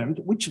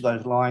confirmed which of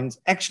those lines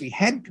actually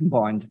had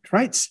combined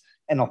traits,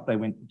 and off they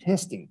went for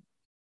testing.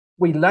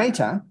 We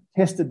later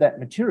tested that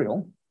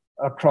material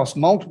across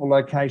multiple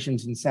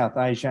locations in South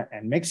Asia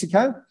and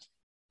Mexico.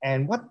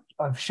 And what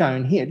I've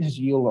shown here, this is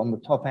yield on the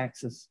top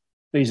axis.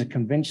 These are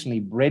conventionally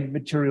bred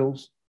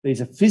materials.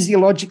 These are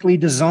physiologically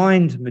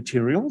designed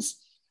materials.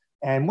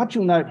 And what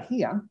you'll note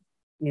here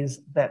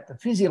is that the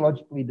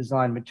physiologically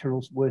designed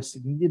materials were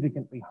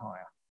significantly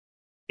higher.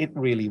 It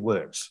really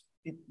works.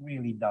 It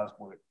really does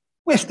work.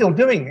 We're still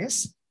doing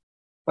this,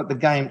 but the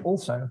game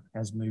also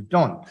has moved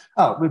on.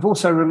 Oh, we've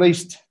also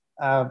released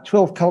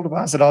 12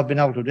 cultivars that I've been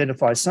able to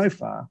identify so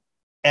far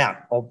out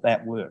of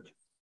that work.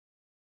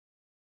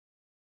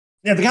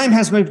 Now, the game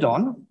has moved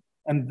on,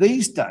 and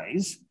these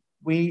days,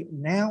 we're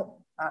now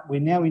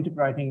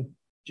integrating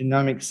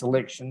genomic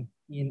selection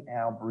in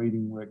our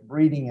breeding work,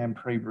 breeding and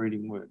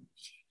pre-breeding work.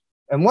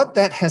 And what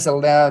that has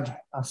allowed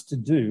us to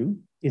do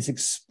is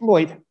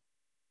exploit,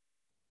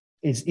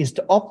 is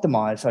to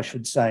optimize, I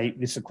should say,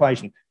 this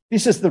equation.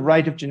 This is the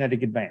rate of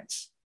genetic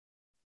advance.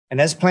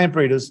 And as plant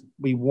breeders,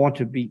 we want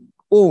to be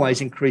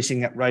always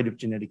increasing that rate of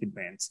genetic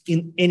advance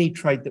in any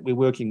trait that we're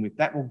working with.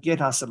 That will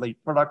get us elite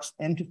products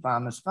and to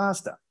farmers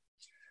faster.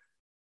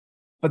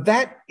 But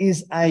that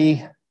is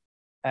a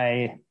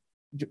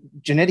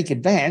genetic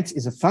advance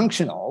is a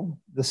function of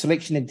the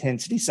selection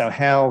intensity. So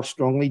how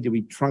strongly do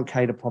we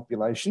truncate a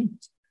population?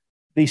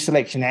 The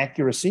selection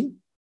accuracy,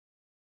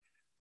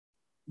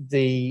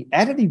 the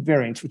additive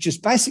variance, which is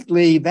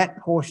basically that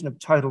portion of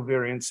total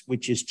variance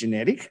which is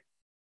genetic.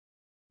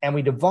 And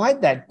we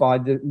divide that by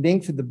the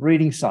length of the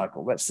breeding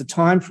cycle. That's the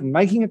time from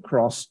making a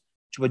cross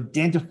to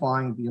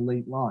identifying the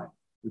elite line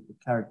with the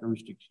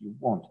characteristics you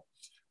want.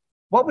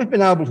 What we've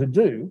been able to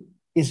do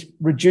is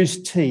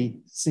reduce T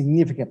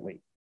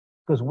significantly,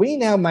 because we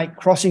now make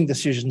crossing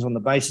decisions on the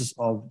basis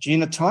of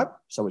genotype,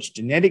 so it's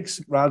genetics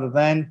rather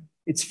than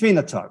its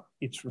phenotype,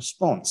 its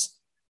response.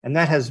 And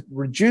that has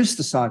reduced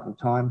the cycle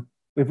time.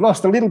 We've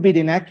lost a little bit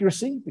in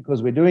accuracy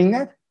because we're doing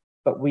that,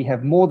 but we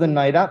have more than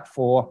made up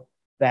for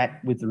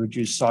that with the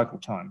reduced cycle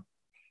time.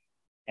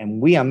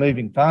 And we are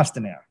moving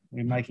faster now.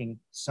 We're making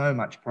so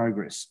much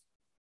progress.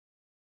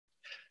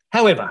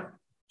 However,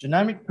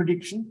 genomic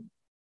prediction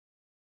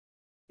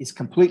is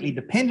completely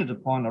dependent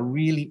upon a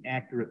really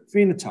accurate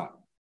phenotype.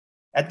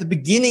 At the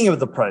beginning of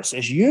the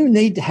process, you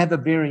need to have a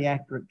very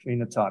accurate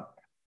phenotype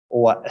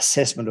or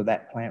assessment of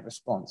that plant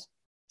response.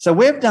 So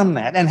we've done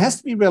that, and it has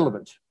to be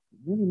relevant. It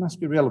really must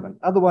be relevant.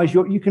 Otherwise,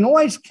 you can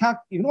always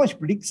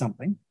predict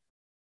something,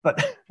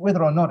 but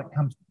whether or not it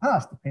comes to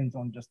pass depends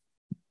on just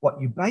what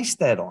you base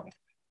that on.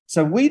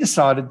 So we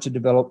decided to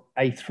develop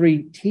a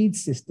 3-tiered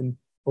system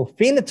for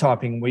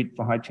phenotyping wheat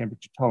for high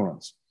temperature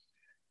tolerance.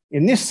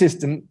 In this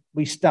system,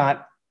 we start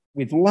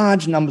with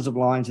large numbers of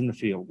lines in the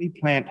field. We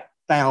plant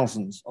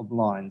thousands of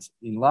lines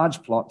in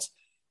large plots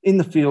in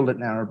the field at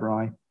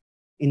Narrabri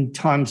in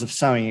times of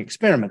sowing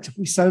experiments. If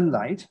we sow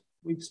late,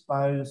 we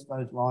expose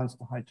those lines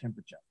to high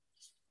temperature.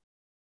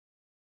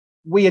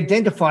 We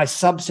identify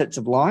subsets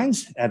of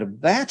lines out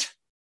of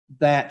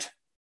that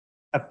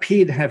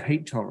appear to have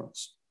heat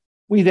tolerance.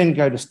 We then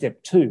go to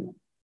step 2.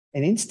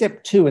 And in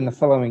step 2 in the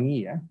following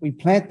year, we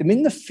plant them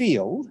in the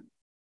field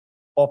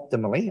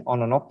optimally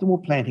on an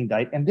optimal planting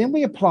date. And then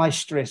we apply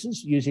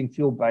stresses using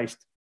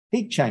field-based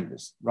heat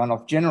chambers,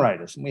 runoff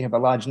generators. And we have a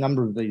large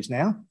number of these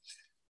now.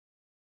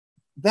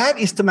 That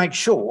is to make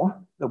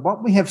sure that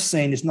what we have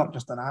seen is not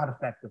just an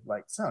artifact of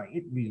late sowing,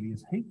 it really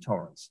is heat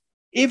tolerance.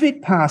 If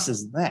it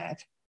passes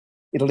that,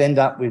 it'll end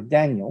up with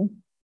Daniel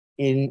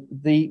in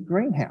the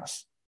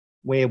greenhouse,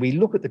 where we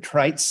look at the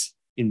traits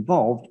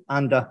involved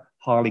under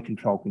highly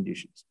controlled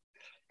conditions.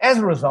 As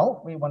a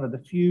result, we're one of the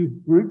few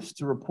groups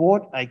to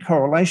report a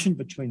correlation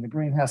between the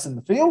greenhouse and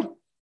the field.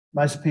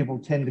 Most people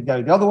tend to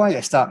go the other way.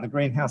 They start in the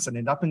greenhouse and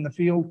end up in the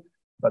field,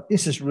 but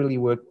this has really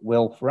worked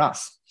well for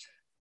us.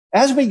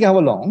 As we go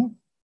along,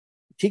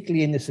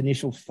 particularly in this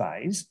initial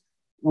phase,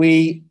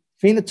 we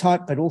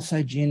phenotype, but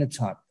also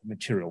genotype the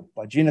material.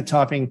 By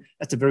genotyping,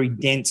 that's a very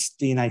dense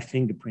DNA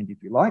fingerprint,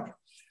 if you like.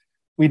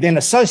 We then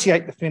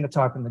associate the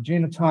phenotype and the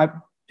genotype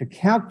to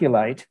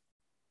calculate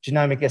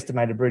genomic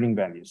estimated breeding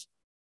values.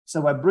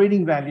 So our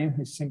breeding value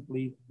is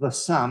simply the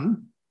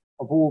sum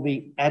of all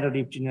the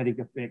additive genetic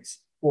effects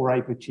for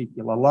a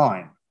particular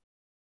line.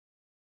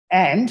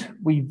 And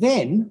we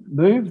then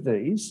move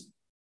these,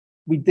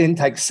 we then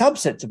take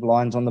subsets of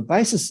lines on the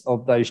basis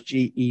of those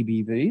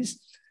GEBVs,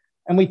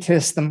 and we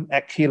test them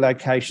at key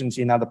locations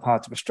in other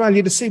parts of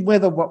Australia to see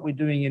whether what we're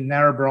doing in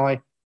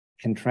Narrabri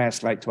can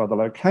translate to other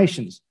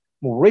locations.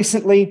 More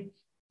recently,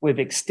 we've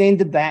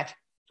extended that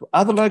to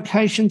other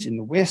locations in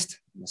the west,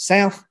 in the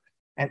south,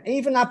 and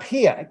even up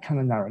here at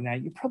Kununurra. Now,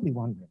 you're probably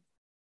wondering,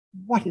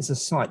 what is a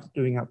site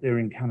doing up there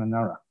in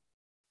Kununurra?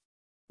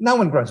 No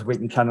one grows wheat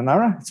in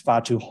Kununurra. It's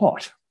far too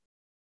hot.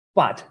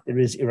 But there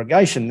is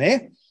irrigation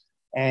there.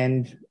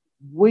 And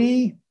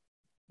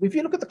if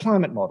you look at the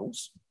climate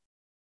models,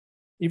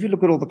 if you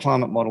look at all the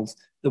climate models,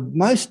 the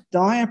most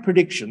dire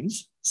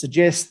predictions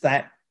suggest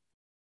that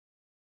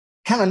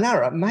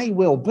Kununurra may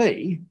well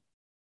be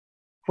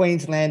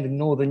Queensland and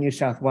northern New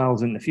South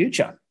Wales in the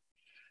future.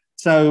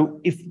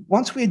 So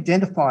once we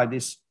identify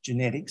this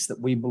genetics that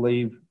we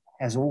believe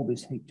has all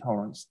this heat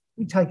tolerance,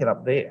 we take it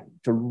up there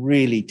to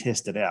really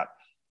test it out.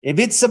 If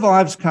it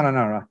survives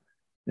Kununurra,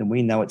 then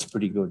we know it's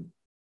pretty good.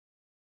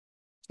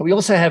 We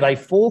also have a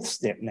 4th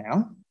step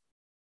now.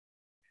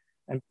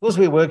 And because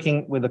we're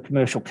working with a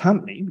commercial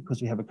company,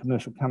 because we have a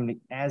commercial company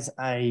as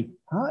a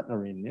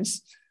partner in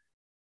this,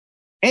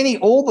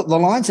 all the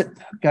lines that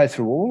go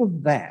through all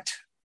of that,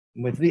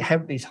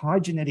 have these high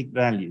genetic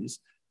values,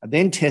 are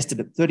then tested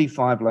at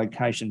 35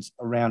 locations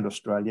around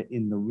Australia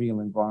in the real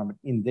environment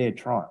in their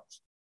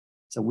trials.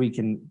 So we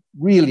can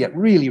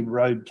really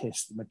road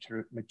test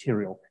the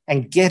material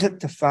and get it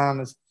to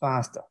farmers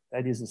faster.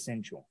 That is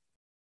essential.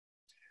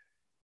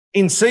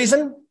 In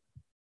season,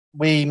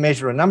 we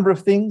measure a number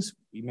of things.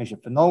 We measure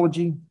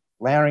phenology,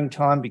 flowering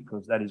time,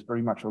 because that is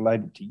very much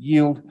related to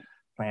yield,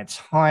 plants'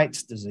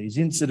 heights, disease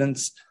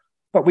incidence,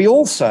 but we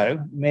also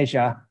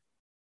measure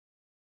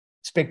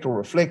spectral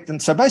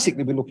reflectance. So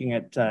basically we're looking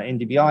at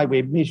NDVI,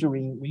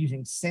 we're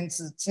using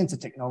sensor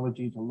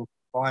technology to look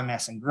at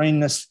biomass and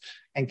greenness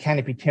and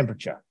canopy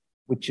temperature,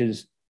 which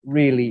is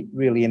really,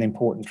 really an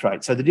important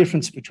trait. So the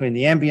difference between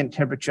the ambient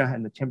temperature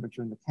and the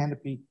temperature in the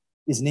canopy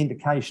is an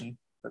indication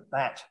that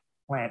that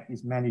plant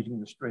is managing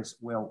the stress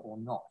well or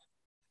not.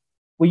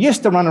 We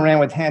used to run around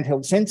with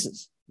handheld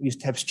sensors. We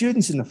used to have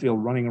students in the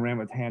field running around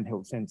with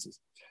handheld sensors.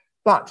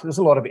 But there's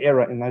a lot of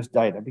error in those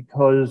data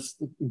because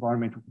the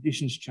environmental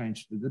conditions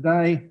changed through the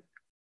day,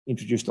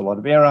 introduced a lot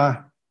of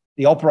error.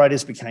 The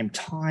operators became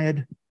tired,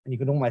 and you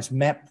could almost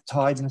map the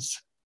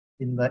tiredness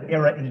in the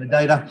error in the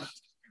data.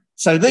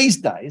 So these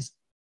days,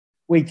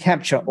 we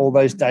capture all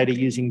those data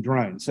using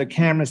drones. So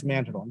cameras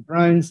mounted on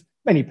drones.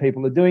 Many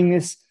people are doing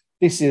this.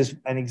 This is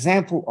an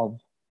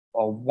example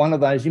of one of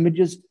those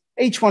images.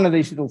 Each one of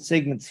these little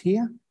segments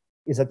here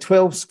is a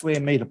 12 square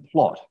meter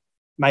plot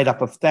made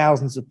up of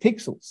thousands of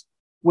pixels.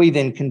 We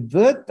then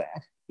convert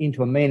that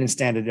into a mean and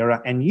standard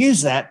error and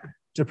use that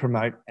to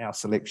promote our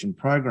selection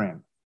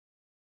program.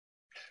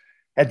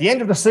 At the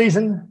end of the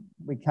season,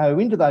 we go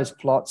into those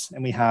plots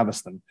and we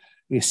harvest them.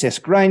 We assess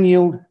grain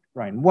yield,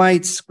 grain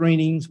weights,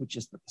 screenings, which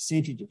is the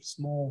percentage of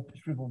small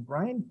shriveled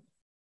grain,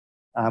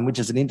 which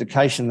is an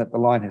indication that the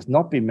line has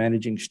not been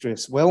managing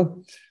stress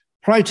well.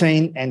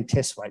 Protein and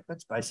test weight,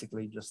 that's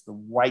basically just the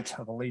weight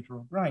of a litre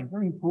of grain,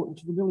 very important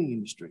to the milling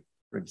industry,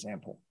 for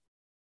example.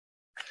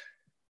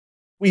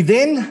 We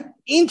then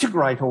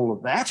integrate all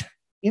of that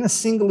in a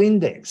single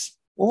index.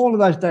 All of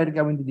those data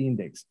go into the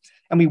index,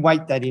 and we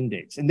weight that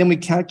index, and then we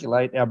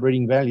calculate our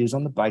breeding values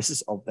on the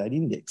basis of that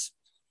index.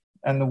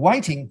 And the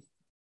weighting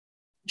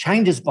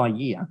changes by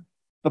year,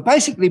 but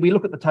basically we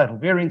look at the total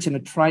variance in a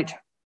trait,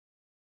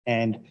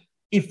 and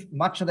if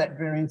much of that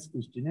variance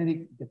is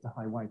genetic, it gets a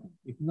high weighting.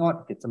 If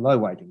not, it gets a low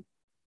weighting,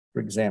 for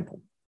example.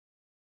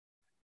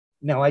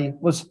 Now,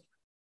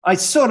 I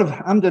sort of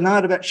ummed and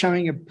ahed about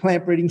showing a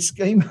plant breeding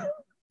scheme.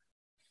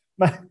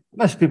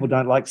 Most people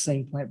don't like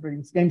seeing plant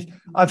breeding schemes.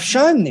 I've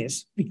shown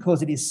this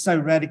because it is so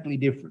radically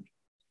different.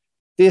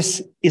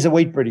 This is a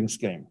wheat breeding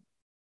scheme.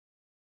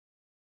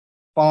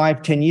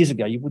 5, 10 years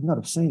ago, you would not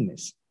have seen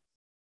this.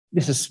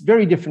 This is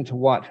very different to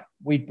what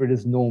wheat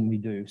breeders normally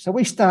do. So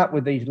we start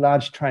with these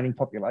large training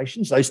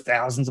populations, those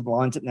thousands of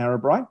lines at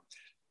Narrabri.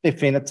 Their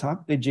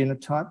phenotype, their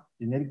genotype,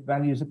 genetic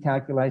values are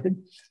calculated.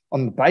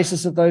 On the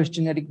basis of those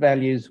genetic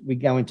values, we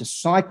go into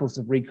cycles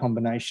of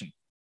recombination.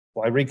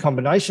 By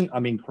recombination, I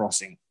mean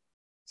crossing.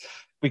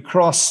 We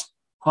cross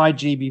high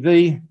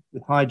GBV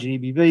with high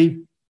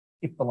GBV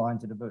if the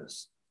lines are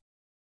diverse.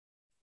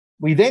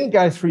 We then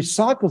go through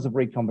cycles of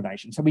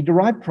recombination. So we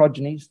derive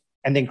progenies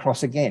and then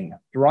cross again.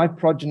 Derive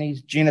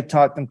progenies,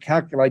 genotype them,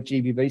 calculate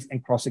GBVs,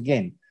 and cross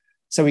again.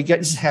 So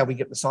this is how we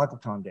get the cycle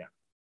time down,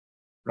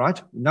 right?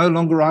 No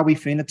longer are we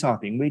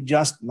phenotyping. We're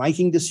just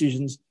making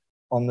decisions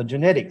on the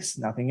genetics,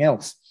 nothing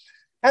else.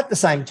 At the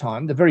same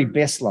time, the very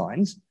best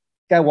lines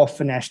go off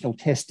for national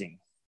testing.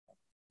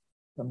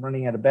 I'm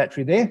running out of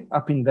battery there,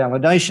 up in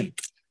validation.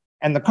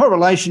 And the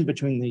correlation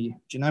between the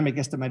genomic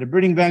estimated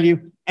breeding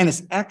value and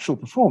its actual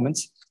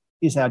performance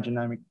is our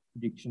genomic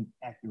prediction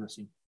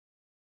accuracy.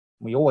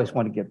 We always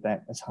want to get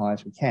that as high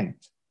as we can.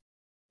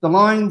 The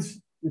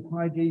lines with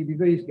high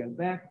GBVs go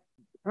back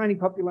to the training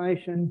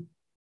population,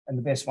 and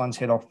the best ones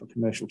head off for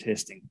commercial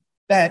testing.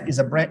 That is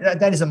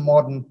a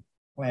modern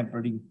plant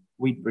breeding,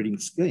 wheat breeding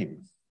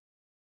scheme.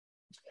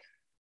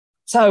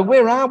 So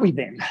where are we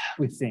then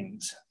with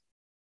things?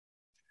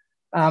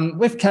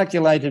 We've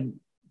calculated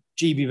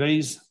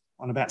GBVs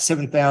on about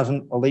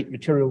 7,000 elite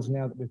materials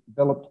now that we've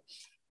developed.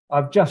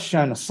 I've just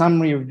shown a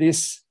summary of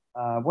this.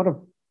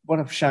 What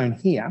I've shown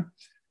here,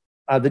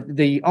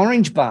 the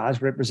orange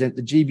bars represent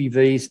the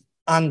GBVs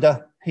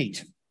under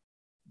heat.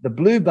 The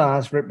blue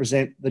bars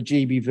represent the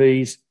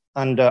GBVs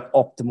under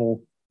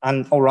optimal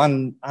or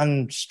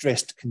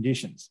unstressed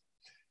conditions.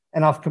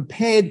 And I've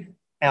compared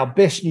our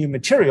best new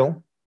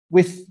material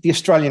with the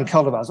Australian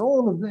cultivars.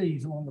 All of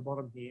these along the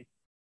bottom here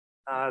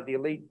are the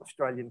elite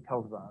Australian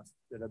cultivars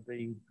that are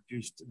being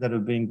produced, that are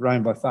being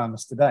grown by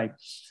farmers today.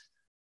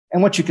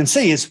 And what you can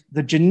see is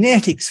the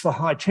genetics for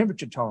high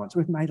temperature tolerance.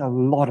 We've made a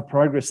lot of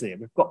progress there.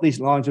 We've got these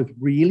lines with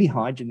really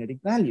high genetic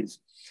values.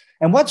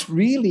 And what's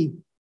really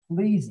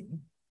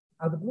pleasing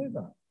are the blue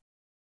bars,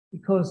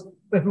 because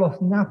we've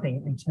lost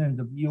nothing in terms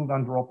of yield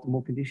under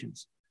optimal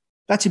conditions.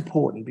 That's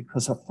important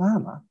because a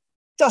farmer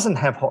doesn't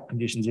have hot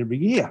conditions every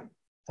year.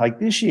 Take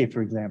this year,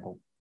 for example.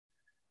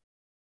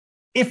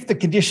 If the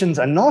conditions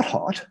are not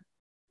hot,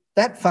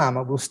 that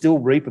farmer will still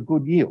reap a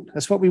good yield.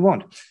 That's what we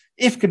want.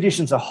 If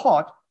conditions are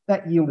hot,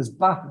 that yield is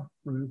buffered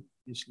through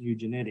this new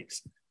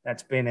genetics.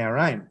 That's been our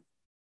aim.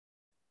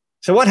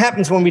 So what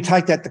happens when we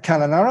take that to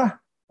Kununurra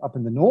up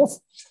in the north?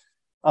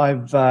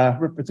 I've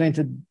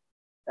represented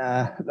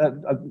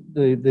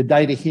the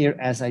data here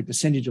as a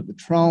percentage of the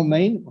trial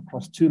mean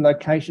across 2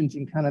 locations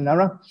in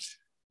Kununurra.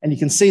 And you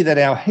can see that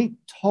our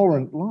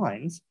heat-tolerant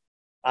lines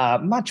are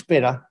much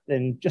better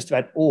than just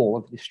about all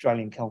of the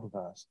Australian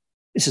cultivars.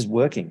 This is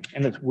working,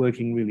 and it's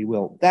working really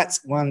well.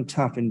 That's one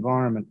tough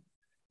environment,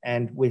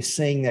 and we're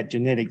seeing that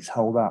genetics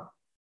hold up.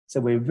 So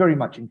we're very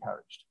much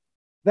encouraged.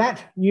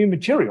 That new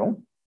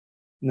material,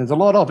 and there's a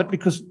lot of it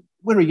because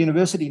we're a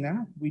university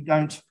now.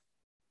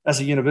 As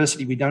a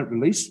university, we don't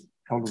release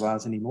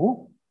cultivars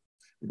anymore.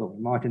 Well,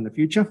 we might in the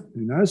future,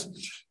 who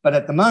knows? But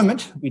at the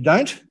moment, we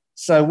don't.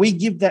 So we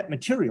give that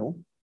material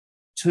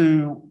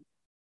to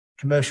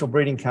commercial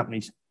breeding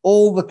companies.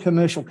 All the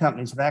commercial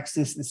companies have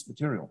accessed this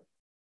material.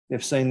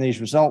 They've seen these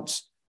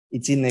results.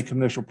 It's in their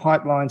commercial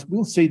pipelines.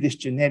 We'll see this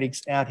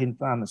genetics out in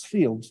farmers'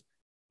 fields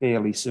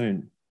fairly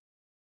soon.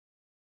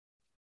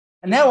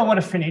 And now I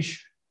want to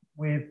finish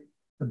with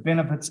the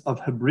benefits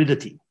of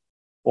hybridity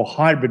or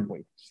hybrid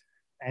wheat.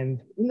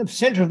 And in the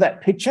centre of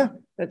that picture,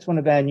 that's one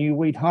of our new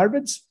wheat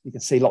hybrids. You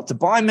can see lots of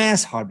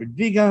biomass, hybrid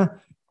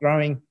vigour,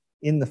 growing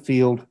in the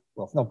field.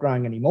 Well, it's not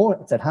growing anymore,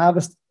 it's at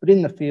harvest, but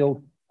in the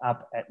field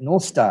up at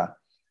North Star.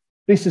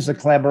 This is a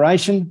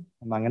collaboration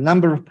among a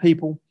number of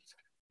people.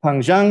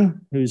 Peng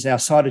Zhang, who's our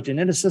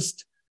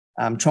cytogeneticist,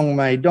 Chong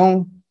Mei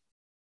Dong,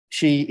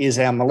 she is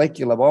our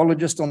molecular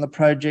biologist on the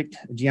project,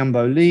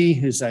 Jiambo Li,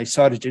 who's a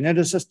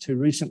cytogeneticist who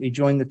recently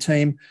joined the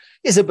team,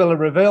 Isabella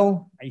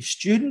Ravel, a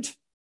student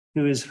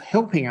who is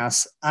helping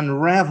us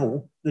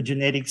unravel the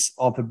genetics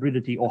of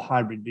hybridity or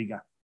hybrid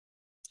vigour.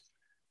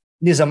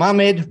 Nizam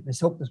Ahmed has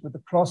helped us with the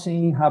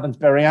crossing, Harbans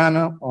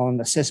Bariana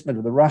on assessment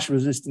of the rust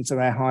resistance of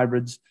our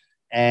hybrids,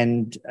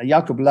 and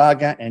Jakob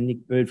Lager and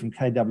Nick Bird from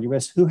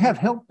KWS, who have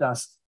helped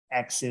us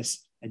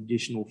access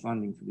additional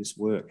funding for this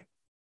work.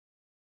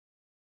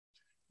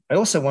 I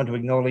also want to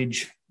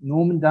acknowledge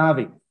Norman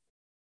Darby,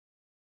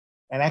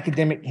 an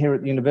academic here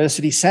at the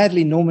university.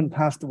 Sadly, Norman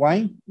passed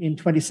away in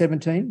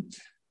 2017,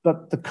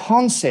 but the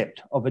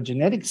concept of a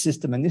genetic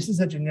system, and this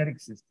is a genetic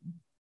system,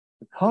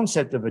 the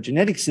concept of a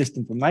genetic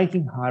system for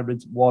making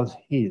hybrids was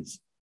his.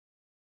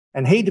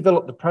 And he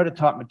developed the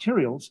prototype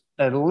materials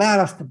that allowed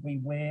us to be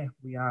where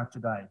we are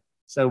today.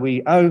 So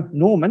we owe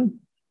Norman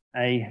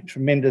a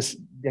tremendous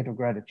debt of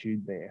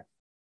gratitude there.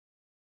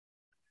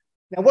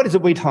 Now, what is a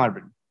wheat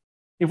hybrid?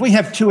 If we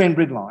have two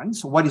inbred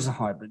lines, what is a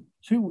hybrid?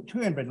 Two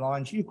inbred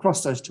lines, you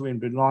cross those two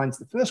inbred lines,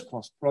 the first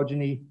cross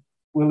progeny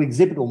will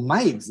exhibit, or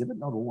may exhibit,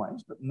 not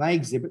always, but may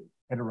exhibit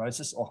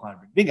heterosis or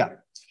hybrid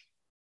vigour.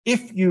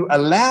 If you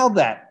allow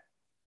that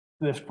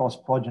first cross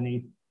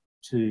progeny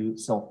to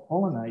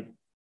self-pollinate,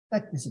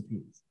 that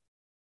disappears,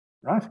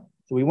 right?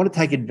 So we want to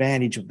take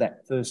advantage of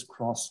that first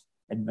cross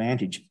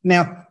advantage.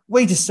 Now,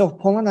 wheat is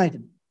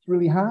self-pollinated. It's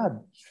really hard.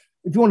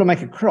 If you want to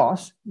make a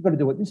cross, you've got to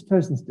do what this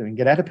person's doing.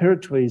 Get out a pair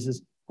of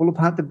tweezers, pull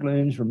apart the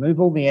glooms, remove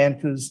all the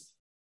anthers,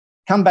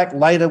 come back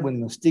later when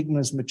the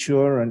stigma's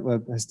mature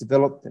and has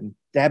developed and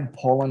dab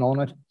pollen on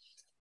it. It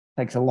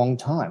takes a long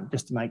time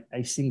just to make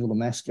a single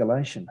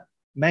emasculation.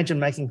 Imagine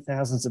making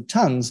thousands of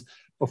tons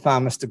for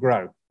farmers to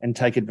grow and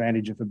take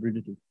advantage of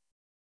hybridity.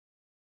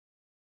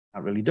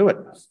 Can't really do it.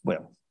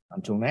 Well,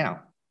 until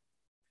now.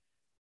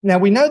 Now,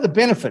 we know the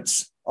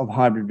benefits of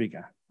hybrid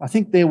vigour. I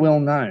think they're well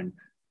known.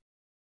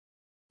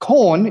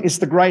 Corn is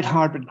the great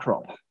hybrid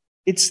crop.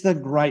 It's the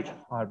great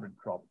hybrid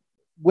crop.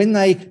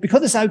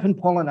 Because it's open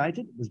pollinated,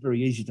 it was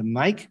very easy to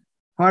make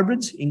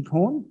hybrids in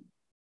corn.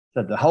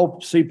 So the whole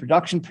seed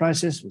production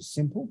process was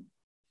simple.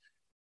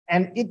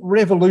 And it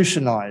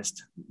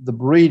revolutionized the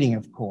breeding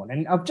of corn.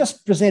 And I've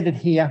just presented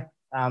here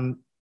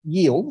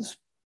yields,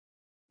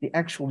 the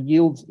actual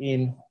yields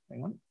in,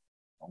 in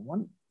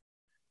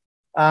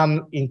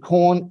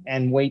corn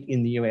and wheat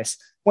in the US.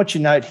 What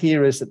you note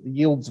here is that the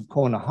yields of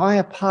corn are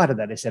higher. Part of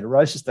that is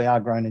heterosis. They are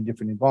grown in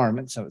different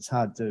environments, so it's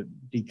hard to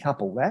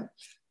decouple that.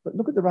 But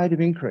look at the rate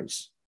of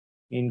increase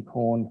in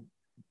corn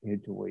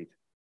compared to wheat.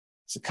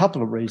 There's a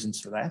couple of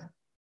reasons for that.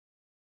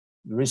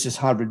 There is this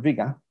hybrid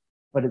vigour,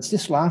 but it's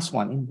this last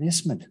one,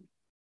 investment.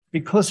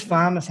 Because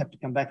farmers have to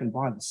come back and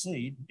buy the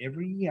seed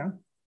every year,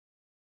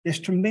 there's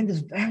tremendous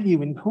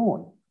value in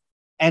corn.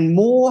 And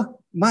more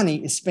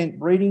money is spent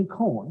breeding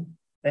corn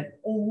than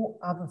all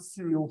other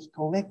cereals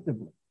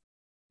collectively.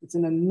 It's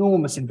an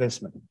enormous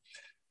investment.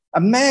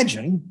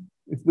 Imagine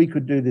if we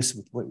could do this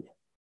with wheat,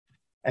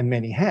 and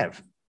many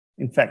have.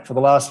 In fact, for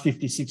the last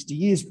 50, 60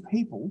 years,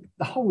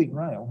 the holy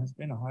grail has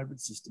been a hybrid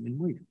system in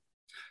wheat.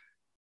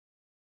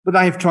 But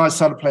they have tried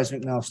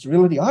cytoplasmic male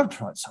sterility. I've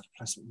tried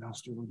cytoplasmic male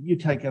sterility. You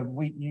take a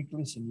wheat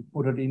nucleus and you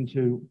put it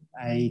into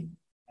a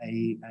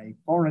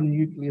foreign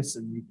nucleus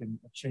and you can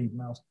achieve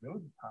male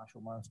sterility,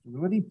 partial male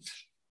sterility.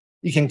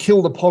 You can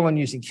kill the pollen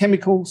using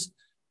chemicals.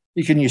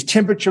 You can use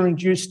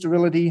temperature-induced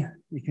sterility.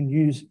 You can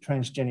use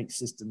transgenic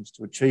systems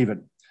to achieve it.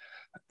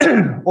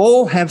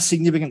 All have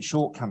significant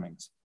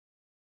shortcomings.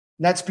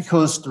 And that's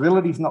because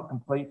sterility is not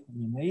complete. And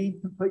you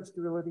need complete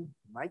sterility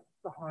to make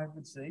the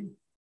hybrid seed.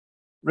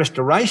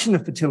 Restoration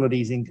of fertility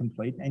is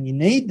incomplete, and you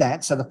need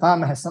that so the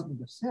farmer has something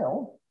to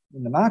sell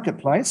in the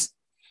marketplace.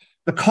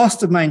 The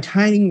cost of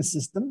maintaining the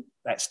system,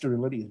 that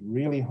sterility, is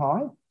really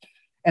high.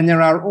 And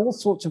there are all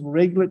sorts of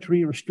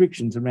regulatory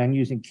restrictions around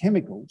using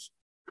chemicals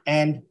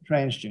and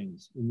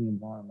transgenes in the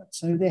environment.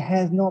 So there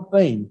has not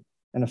been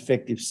an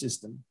effective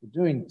system for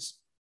doing this.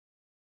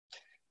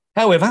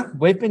 However,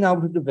 we've been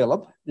able to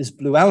develop this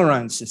blue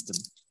aileron system.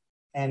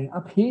 And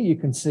up here, you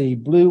can see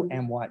blue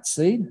and white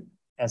seed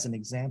as an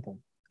example.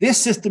 This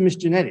system is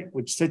genetic,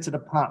 which sets it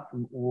apart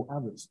from all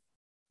others.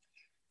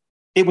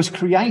 It was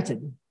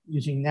created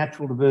using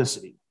natural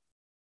diversity.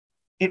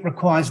 It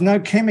requires no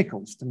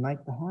chemicals to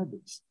make the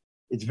hybrids.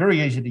 It's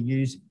very easy to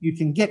use. You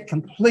can get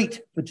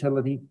complete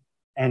fertility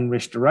and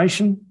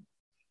restoration.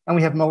 And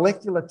we have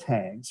molecular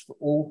tags for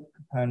all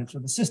components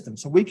of the system.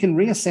 So we can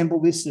reassemble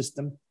this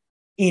system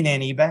in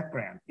any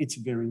background. It's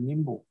very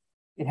nimble.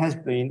 It has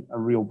been a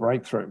real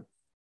breakthrough.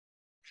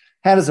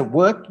 How does it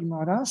work, you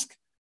might ask?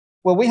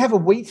 Well, we have a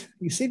wheat.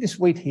 You see this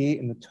wheat here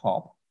in the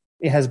top.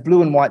 It has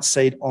blue and white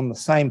seed on the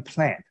same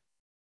plant.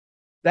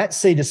 That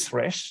seed is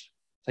threshed.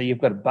 So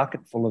you've got a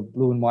bucket full of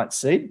blue and white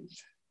seed.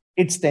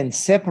 It's then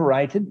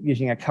separated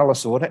using a colour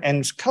sorter.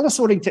 And colour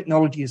sorting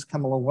technology has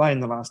come a long way in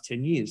the last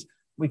 10 years.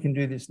 We can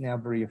do this now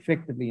very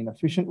effectively and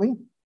efficiently.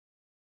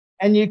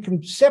 And you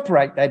can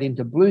separate that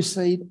into blue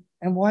seed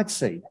and white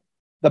seed.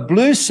 The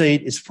blue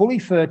seed is fully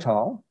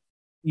fertile.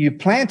 You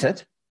plant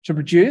it to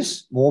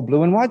produce more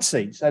blue and white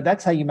seed. So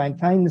that's how you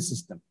maintain the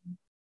system.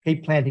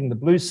 Keep planting the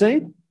blue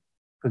seed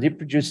because it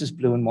produces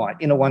blue and white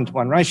in a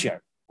 1-to-1 ratio.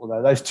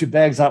 Although those two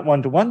bags aren't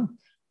 1-to-1,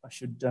 I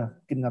should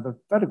get another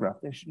photograph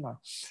there, shouldn't I?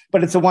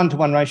 But it's a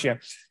 1-to-1 ratio.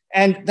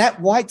 And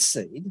that white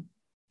seed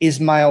is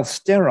male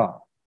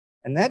sterile.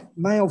 And that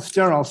male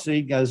sterile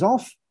seed goes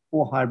off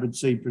for hybrid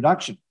seed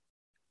production.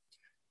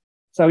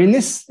 So in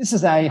this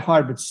is a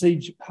hybrid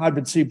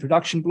seed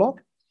production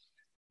block.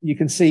 You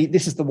can see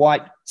this is the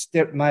white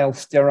male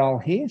sterile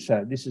here.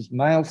 So this is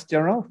male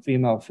sterile,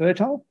 female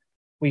fertile.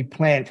 We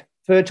plant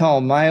fertile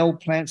male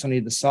plants on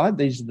either side.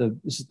 This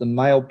is the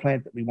male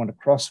plant that we want to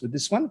cross with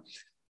this one.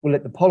 We'll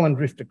let the pollen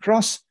drift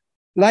across.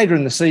 Later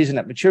in the season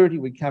at maturity,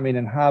 we come in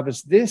and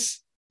harvest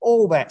this.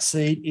 All that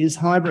seed is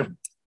hybrid.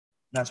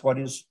 That's what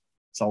is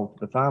sold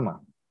to the farmer.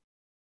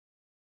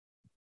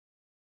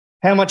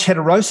 How much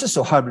heterosis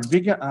or hybrid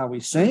vigor are we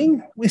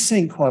seeing? We're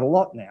seeing quite a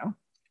lot now.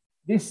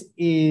 This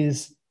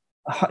is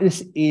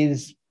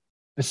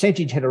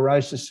percentage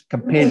heterosis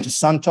compared to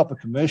Suntop, a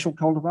commercial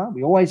cultivar.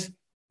 We always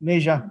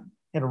measure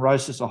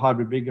heterosis or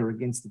hybrid vigor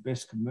against the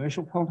best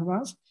commercial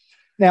cultivars.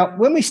 Now,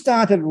 when we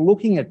started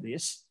looking at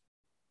this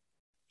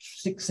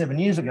 6-7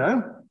 years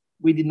ago,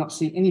 we did not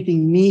see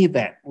anything near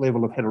that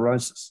level of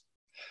heterosis.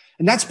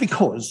 And that's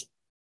because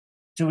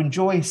to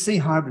enjoy C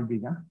hybrid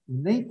vigor,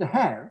 you need to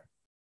have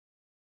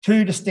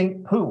two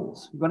distinct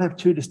pools. You've got to have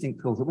two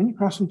distinct pools that when you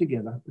cross them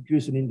together,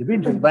 produce an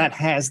individual that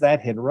has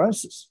that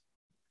heterosis.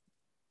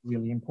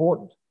 Really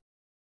important.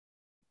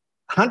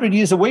 100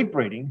 years of wheat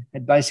breeding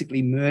had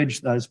basically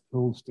merged those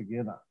pools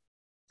together.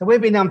 So we've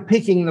been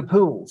unpicking the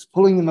pools,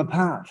 pulling them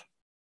apart.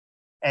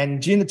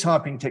 And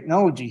genotyping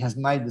technology has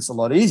made this a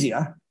lot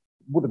easier.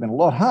 It would have been a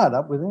lot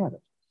harder without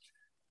it.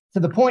 To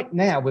the point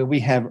now where we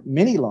have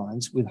many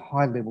lines with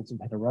high levels of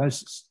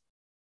heterosis.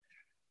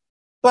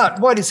 But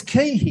what is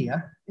key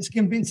here is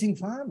convincing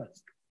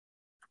farmers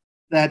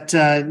that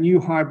new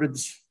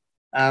hybrids,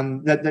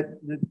 that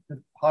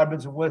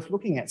hybrids are worth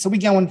looking at. So we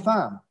go and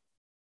farm.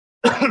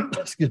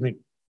 Excuse me.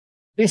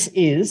 This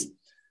is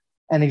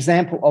an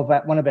example of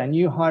one of our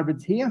new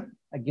hybrids here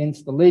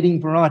against the leading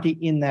variety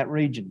in that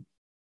region.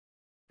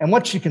 And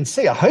what you can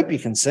see, I hope you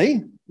can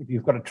see, if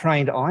you've got a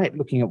trained eye at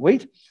looking at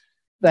wheat,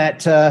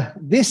 that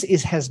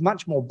this has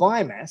much more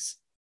biomass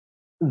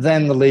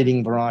than the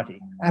leading variety.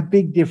 A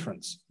big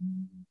difference.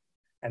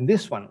 And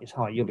this one is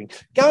high yielding.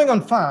 Going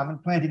on farm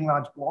and planting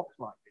large blocks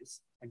like this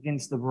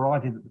against the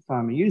variety that the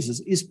farmer uses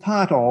is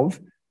part of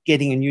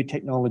getting a new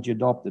technology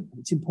adopted.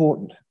 It's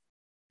important.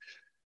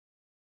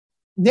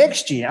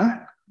 Next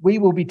year, we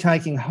will be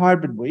taking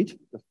hybrid wheat,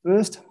 the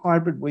first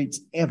hybrid wheats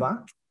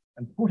ever,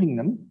 and putting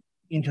them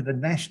into the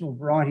national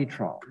variety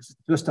trial. This is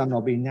the first time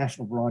there'll be a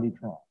national variety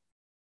trial.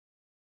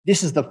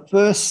 This is the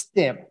first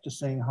step to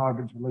seeing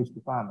hybrids released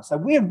to farmers. So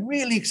we're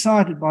really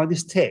excited by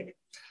this tech.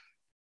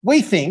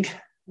 We think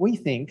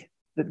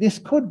that this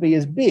could be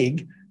as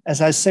big as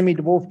those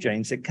semi-dwarf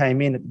genes that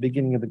came in at the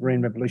beginning of the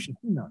Green Revolution.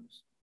 Who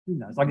knows? Who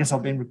knows? I guess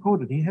I've been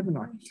recorded here, haven't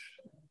I?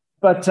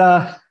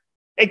 But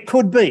it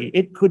could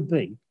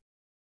be.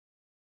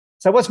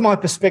 So what's my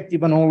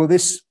perspective on all of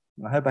this?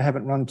 I hope I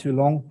haven't run too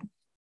long.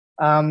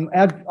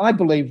 I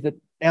believe that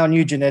our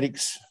new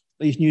genetics,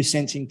 these new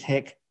sensing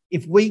tech,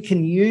 if we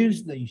can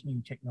use these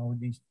new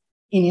technologies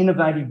in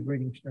innovative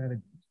breeding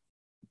strategies,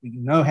 we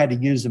know how to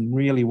use them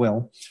really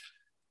well,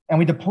 and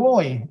we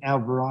deploy our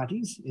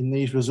varieties in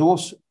these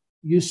resource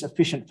use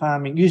efficient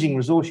farming, using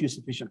resource use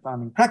efficient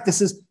farming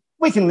practices,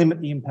 we can limit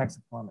the impacts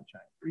of climate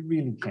change. We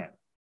really can.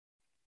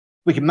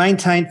 We can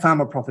maintain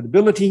farmer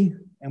profitability,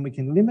 and we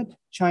can limit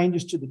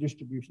changes to the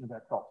distribution of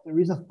our crops. There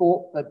is a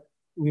thought that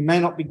we may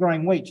not be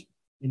growing wheat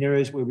in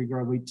areas where we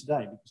grow wheat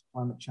today because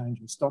climate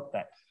change will stop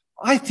that.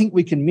 I think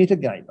we can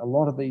mitigate a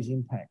lot of these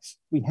impacts.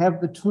 We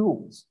have the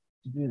tools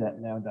to do that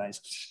nowadays.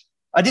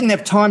 I didn't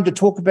have time to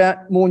talk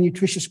about more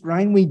nutritious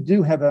grain. We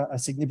do have a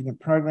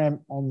significant program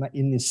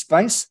in this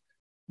space.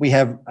 We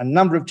have a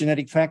number of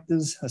genetic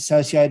factors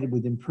associated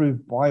with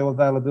improved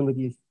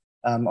bioavailability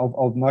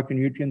of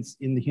micronutrients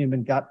in the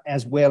human gut,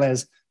 as well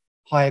as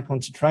higher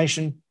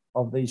concentration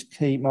of these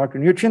key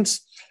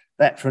micronutrients.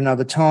 That for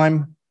another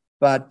time.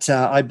 But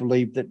I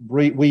believe that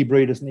we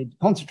breeders need to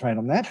concentrate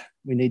on that.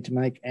 We need to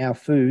make our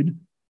food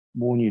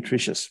more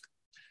nutritious.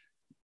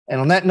 And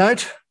on that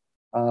note,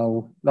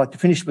 I'd like to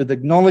finish with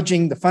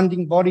acknowledging the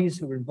funding bodies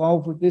who are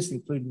involved with this,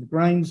 including the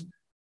Grains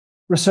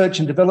Research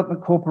and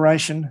Development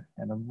Corporation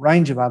and a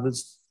range of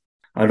others.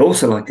 I'd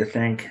also like to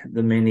thank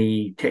the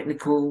many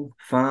technical,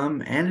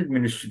 farm and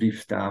administrative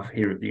staff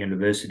here at the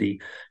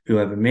university who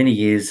over many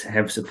years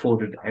have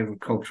supported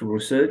agricultural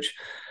research.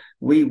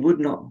 We would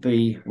not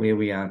be where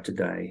we are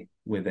today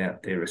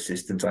without their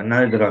assistance. I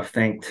know that I've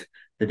thanked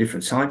the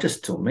different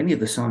scientists, or many of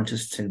the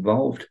scientists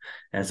involved,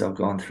 as I've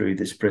gone through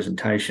this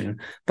presentation,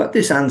 but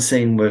this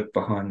unseen work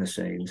behind the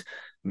scenes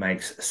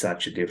makes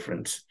such a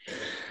difference.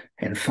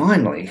 And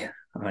finally,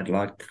 I'd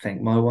like to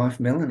thank my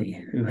wife,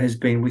 Melanie, who has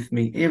been with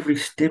me every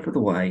step of the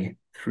way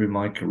through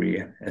my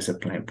career as a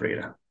plant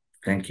breeder.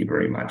 Thank you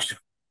very much.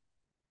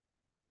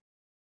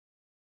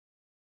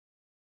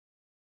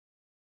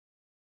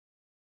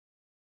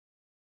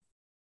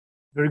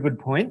 Very good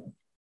point.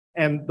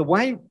 And the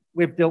way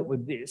we've dealt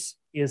with this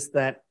is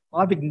that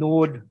I've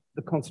ignored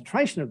the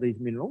concentration of these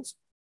minerals.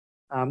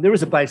 There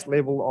is a base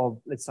level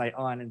of, let's say,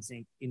 iron and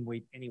zinc in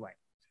wheat anyway.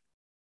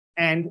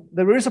 And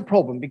there is a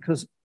problem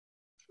because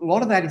a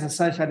lot of that is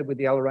associated with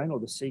the aileron or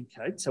the seed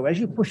coat. So as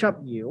you push up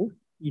yield,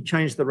 you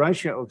change the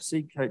ratio of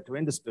seed coat to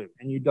endosperm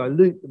and you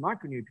dilute the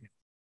micronutrients.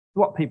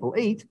 What people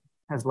eat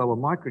has lower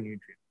micronutrients.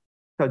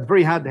 So it's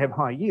very hard to have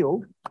high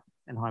yield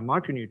and high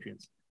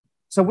micronutrients.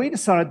 So we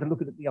decided to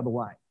look at it the other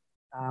way.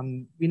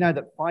 We know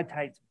that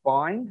phytates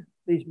bind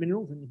these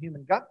minerals in the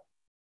human gut.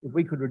 If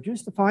we could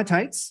reduce the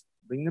phytates,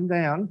 bring them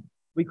down,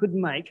 we could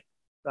make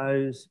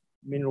those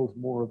minerals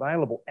more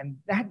available. And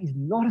that is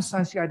not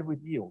associated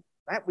with yield.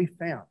 That we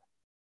found.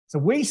 So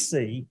we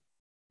see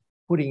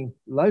putting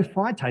low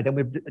phytate, and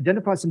we've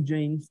identified some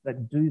genes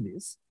that do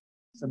this,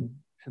 some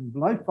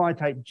low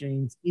phytate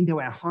genes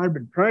into our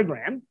hybrid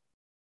program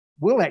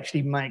will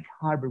actually make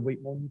hybrid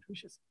wheat more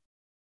nutritious.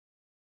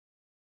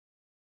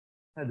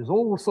 So there's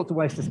all sorts of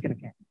ways to skin a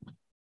cat.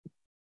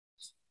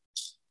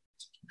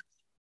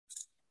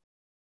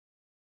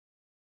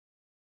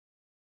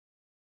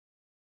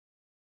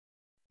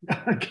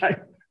 Okay,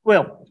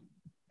 well,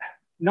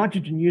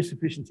 nitrogen use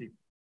efficiency.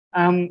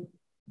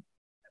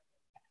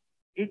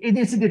 It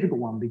is a difficult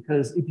one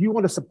because if you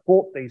want to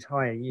support these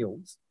higher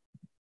yields,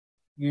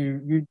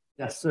 you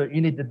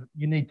need to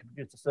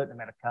produce a certain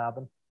amount of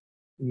carbon,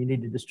 and you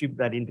need to distribute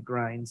that into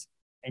grains,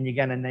 and you're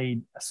going to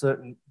need a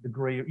certain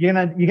degree. You're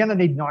going to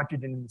need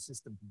nitrogen in the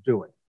system to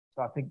do it.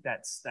 So I think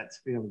that's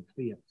fairly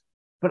clear.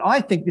 But I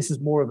think this is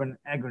more of an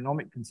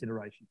agronomic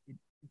consideration. It's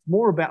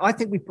more about, I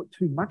think we put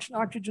too much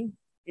nitrogen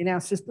in our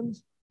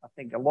systems. I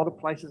think a lot of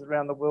places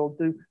around the world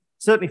do.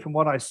 Certainly from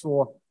what I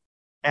saw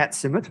at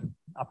Simmet,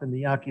 up in the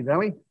Yaqui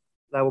Valley,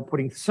 they were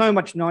putting so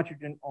much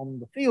nitrogen on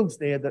the fields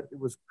there that it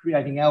was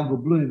creating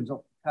algal blooms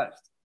off the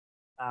coast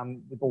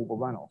with all the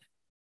runoff.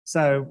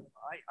 So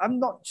I'm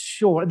not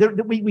sure.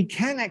 We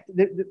can act.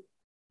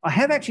 I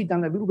have actually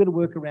done a little bit of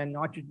work around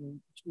nitrogen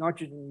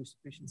use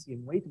efficiency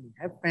in wheat, and we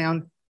have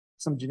found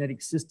some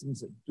genetic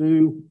systems that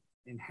do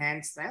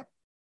enhance that.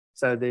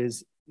 So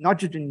there's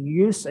nitrogen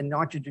use and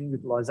nitrogen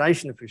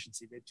utilization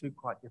efficiency. They're two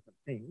quite different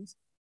things.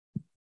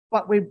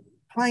 But we're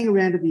playing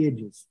around at the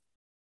edges.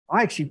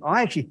 I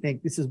actually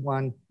think this is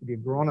one for the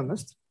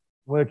agronomist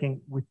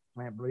working with the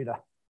plant breeder.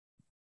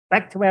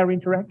 Back to our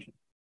interaction.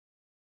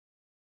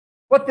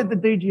 What did the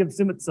DG of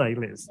Simmet say,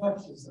 Les?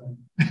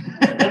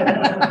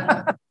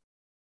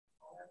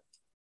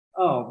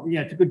 Oh,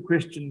 yeah, it's a good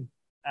question.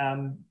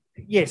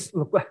 Yes,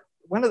 look,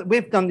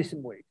 we've done this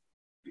in wheat,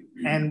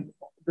 and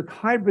the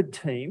hybrid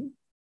team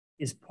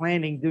is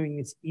planning doing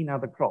this in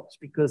other crops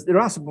because there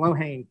are some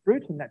low-hanging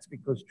fruit, and that's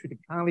because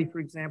triticale, for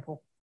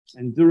example,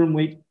 and durum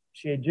wheat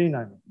share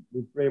genome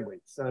with rare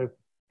wheat. So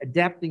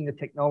adapting the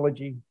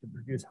technology to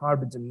produce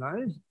hybrids in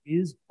those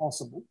is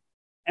possible.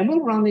 And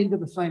we'll run into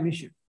the same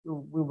issue.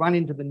 We'll run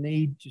into the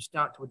need to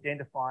start to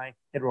identify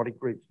heterotic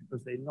groups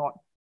because they're not,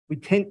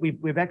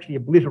 we've actually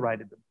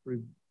obliterated them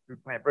through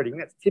plant breeding.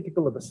 That's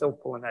typical of a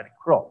self-pollinated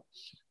crop.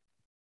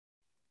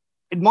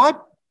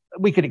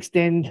 We could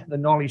extend the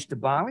knowledge to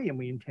barley, and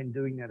we intend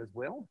doing that as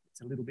well.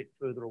 It's a little bit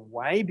further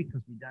away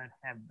because we don't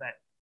have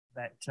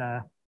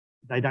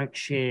they don't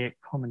share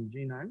common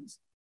genomes,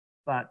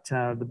 but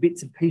the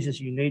bits and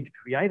pieces you need to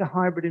create a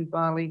hybrid in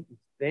barley is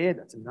there.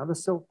 That's another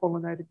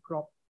self-pollinated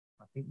crop.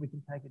 I think we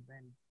can take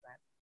advantage of that.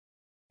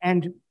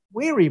 And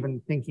we're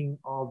even thinking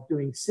of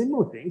doing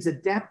similar things,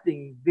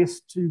 adapting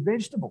this to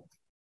vegetables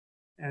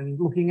and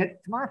looking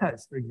at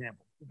tomatoes, for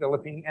example,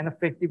 developing an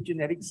effective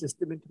genetic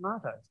system in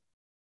tomatoes.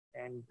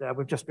 And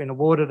we've just been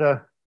awarded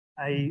a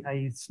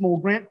small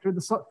grant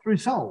through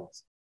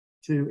SOLS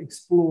to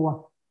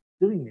explore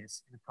doing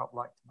this in a crop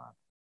like tomato.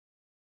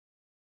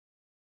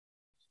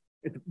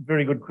 It's a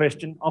very good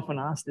question, often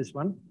asked this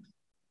one.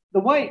 The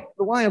way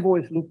I've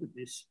always looked at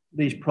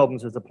these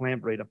problems as a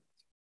plant breeder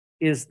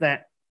is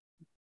that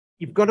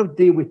you've got to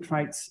deal with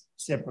traits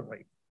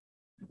separately.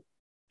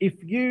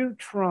 If you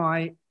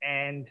try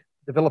and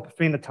develop a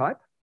phenotype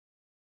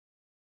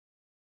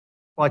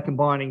by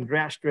combining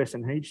drought stress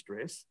and heat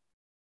stress,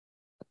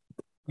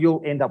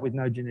 you'll end up with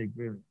no genetic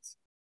variance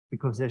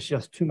because there's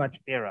just too much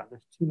error,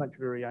 there's too much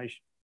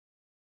variation.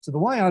 So the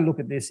way I look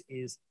at this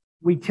is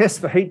we test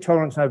for heat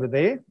tolerance over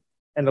there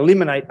and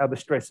eliminate other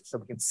stresses so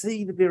we can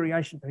see the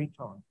variation for heat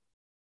tolerance.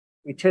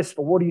 We test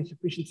for water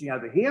insufficiency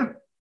over here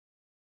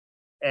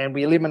and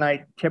we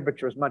eliminate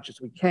temperature as much as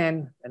we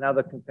can and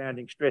other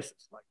confounding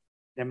stresses like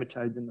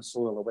nematodes in the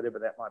soil or whatever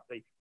that might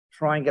be.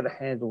 Try and get a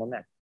handle on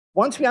that.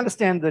 Once we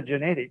understand the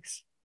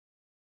genetics,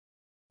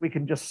 we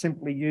can just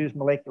simply use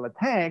molecular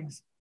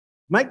tags,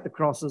 make the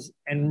crosses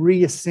and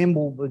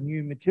reassemble the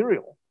new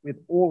material with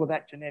all of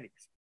that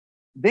genetics.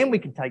 Then we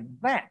can take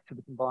that to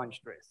the combined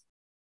stress.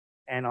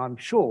 And I'm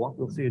sure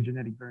we'll see a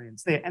genetic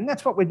variance there. And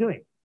that's what we're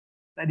doing.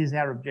 That is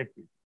our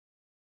objective.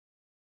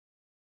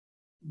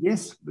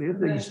 Yes, the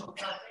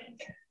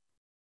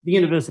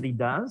university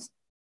does,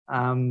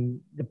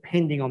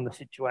 depending on the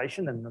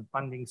situation and the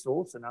funding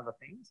source and other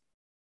things.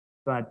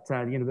 But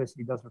the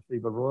university does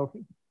receive a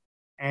royalty.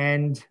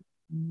 And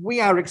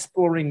we are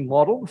exploring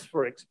models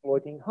for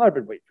exploiting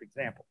hybrid wheat, for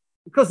example,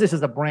 because this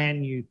is a brand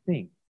new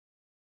thing.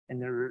 And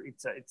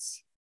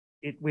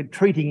we're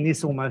treating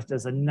this almost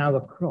as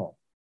another crop,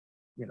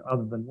 you know,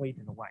 other than wheat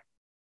in a way.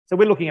 So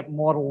we're looking at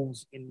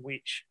models in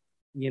which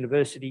the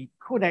university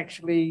could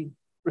actually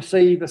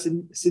receive a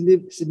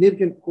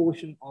significant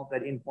portion of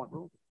that endpoint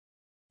royalty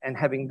and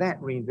having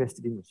that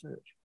reinvested in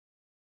research.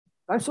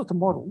 Those sorts of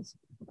models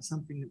are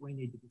something that we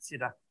need to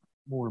consider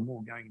more and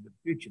more going into the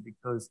future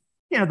because,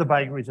 you know, the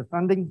vagaries of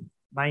funding,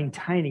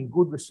 maintaining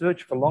good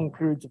research for long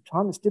periods of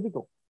time is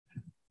difficult.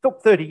 It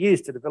took 30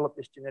 years to develop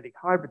this genetic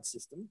hybrid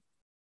system.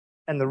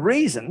 And the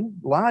reason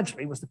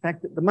largely was the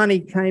fact that the money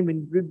came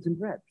in dribs and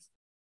drabs.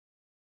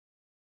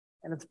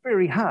 And it's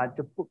very hard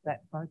to put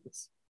that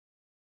focus,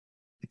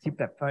 to keep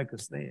that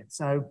focus there.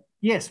 So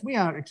yes, we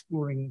are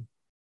exploring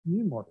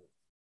new models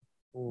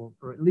or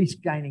at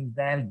least gaining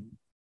value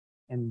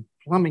and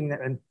plumbing that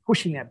and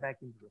pushing that back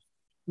into it.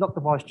 Not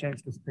the Vice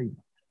Chancellor's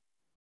people.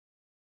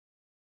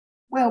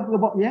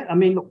 Well, yeah, I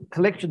mean, look,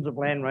 collections of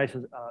land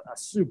races are a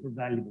super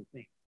valuable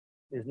thing.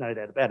 There's no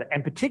doubt about it.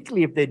 And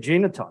particularly if they're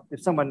genotyped,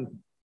 if someone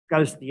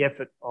goes to the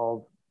effort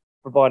of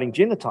providing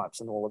genotypes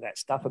and all of that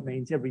stuff, it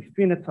means every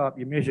phenotype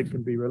you measure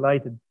can be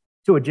related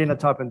to a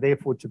genotype and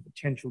therefore to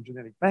potential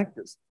genetic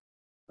factors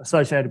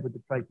associated with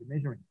the trait you're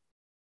measuring.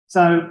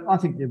 So I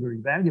think they're very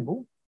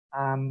valuable.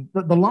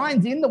 The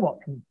lines in the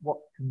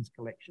Watkins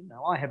collection,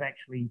 now I have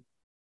actually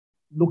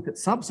looked at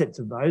subsets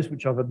of those,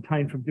 which I've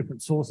obtained from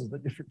different sources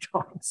at different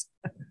times.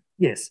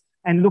 Yes,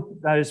 and looked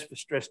at those for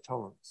stress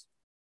tolerance.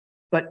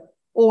 But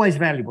always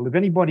valuable. If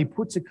anybody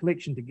puts a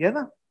collection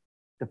together,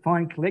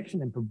 defined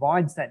collection, and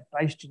provides that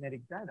base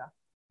genetic data,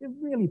 they're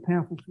really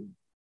powerful tools,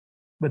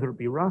 whether it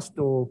be rust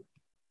or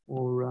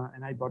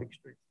an abiotic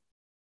stress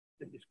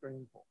that you're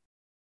screening for.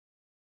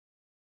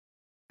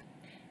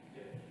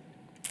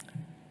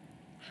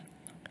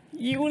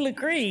 You will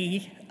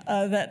agree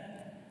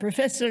that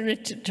Professor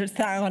Richard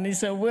Trethowan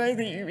is a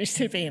worthy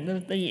recipient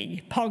of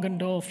the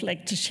Poggendorff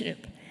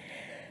Lectureship.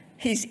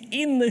 He's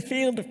in the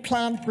field of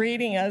plant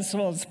breeding, as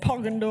was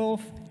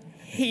Poggendorff.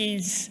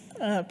 His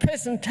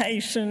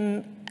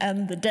presentation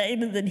and the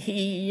data that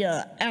he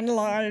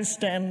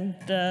analysed and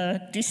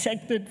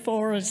dissected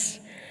for us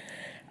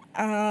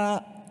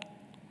are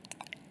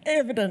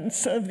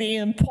evidence of the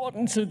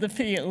importance of the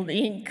field,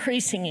 the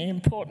increasing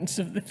importance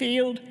of the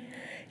field.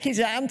 His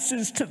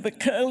answers to the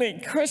curling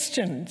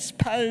questions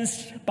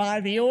posed by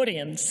the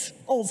audience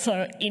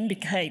also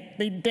indicate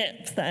the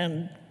depth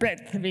and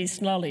breadth of his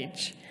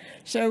knowledge.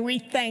 So we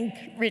thank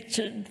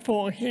Richard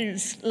for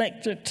his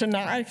lecture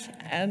tonight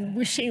and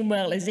wish him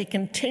well as he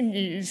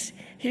continues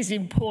his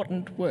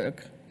important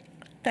work.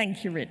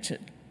 Thank you,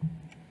 Richard.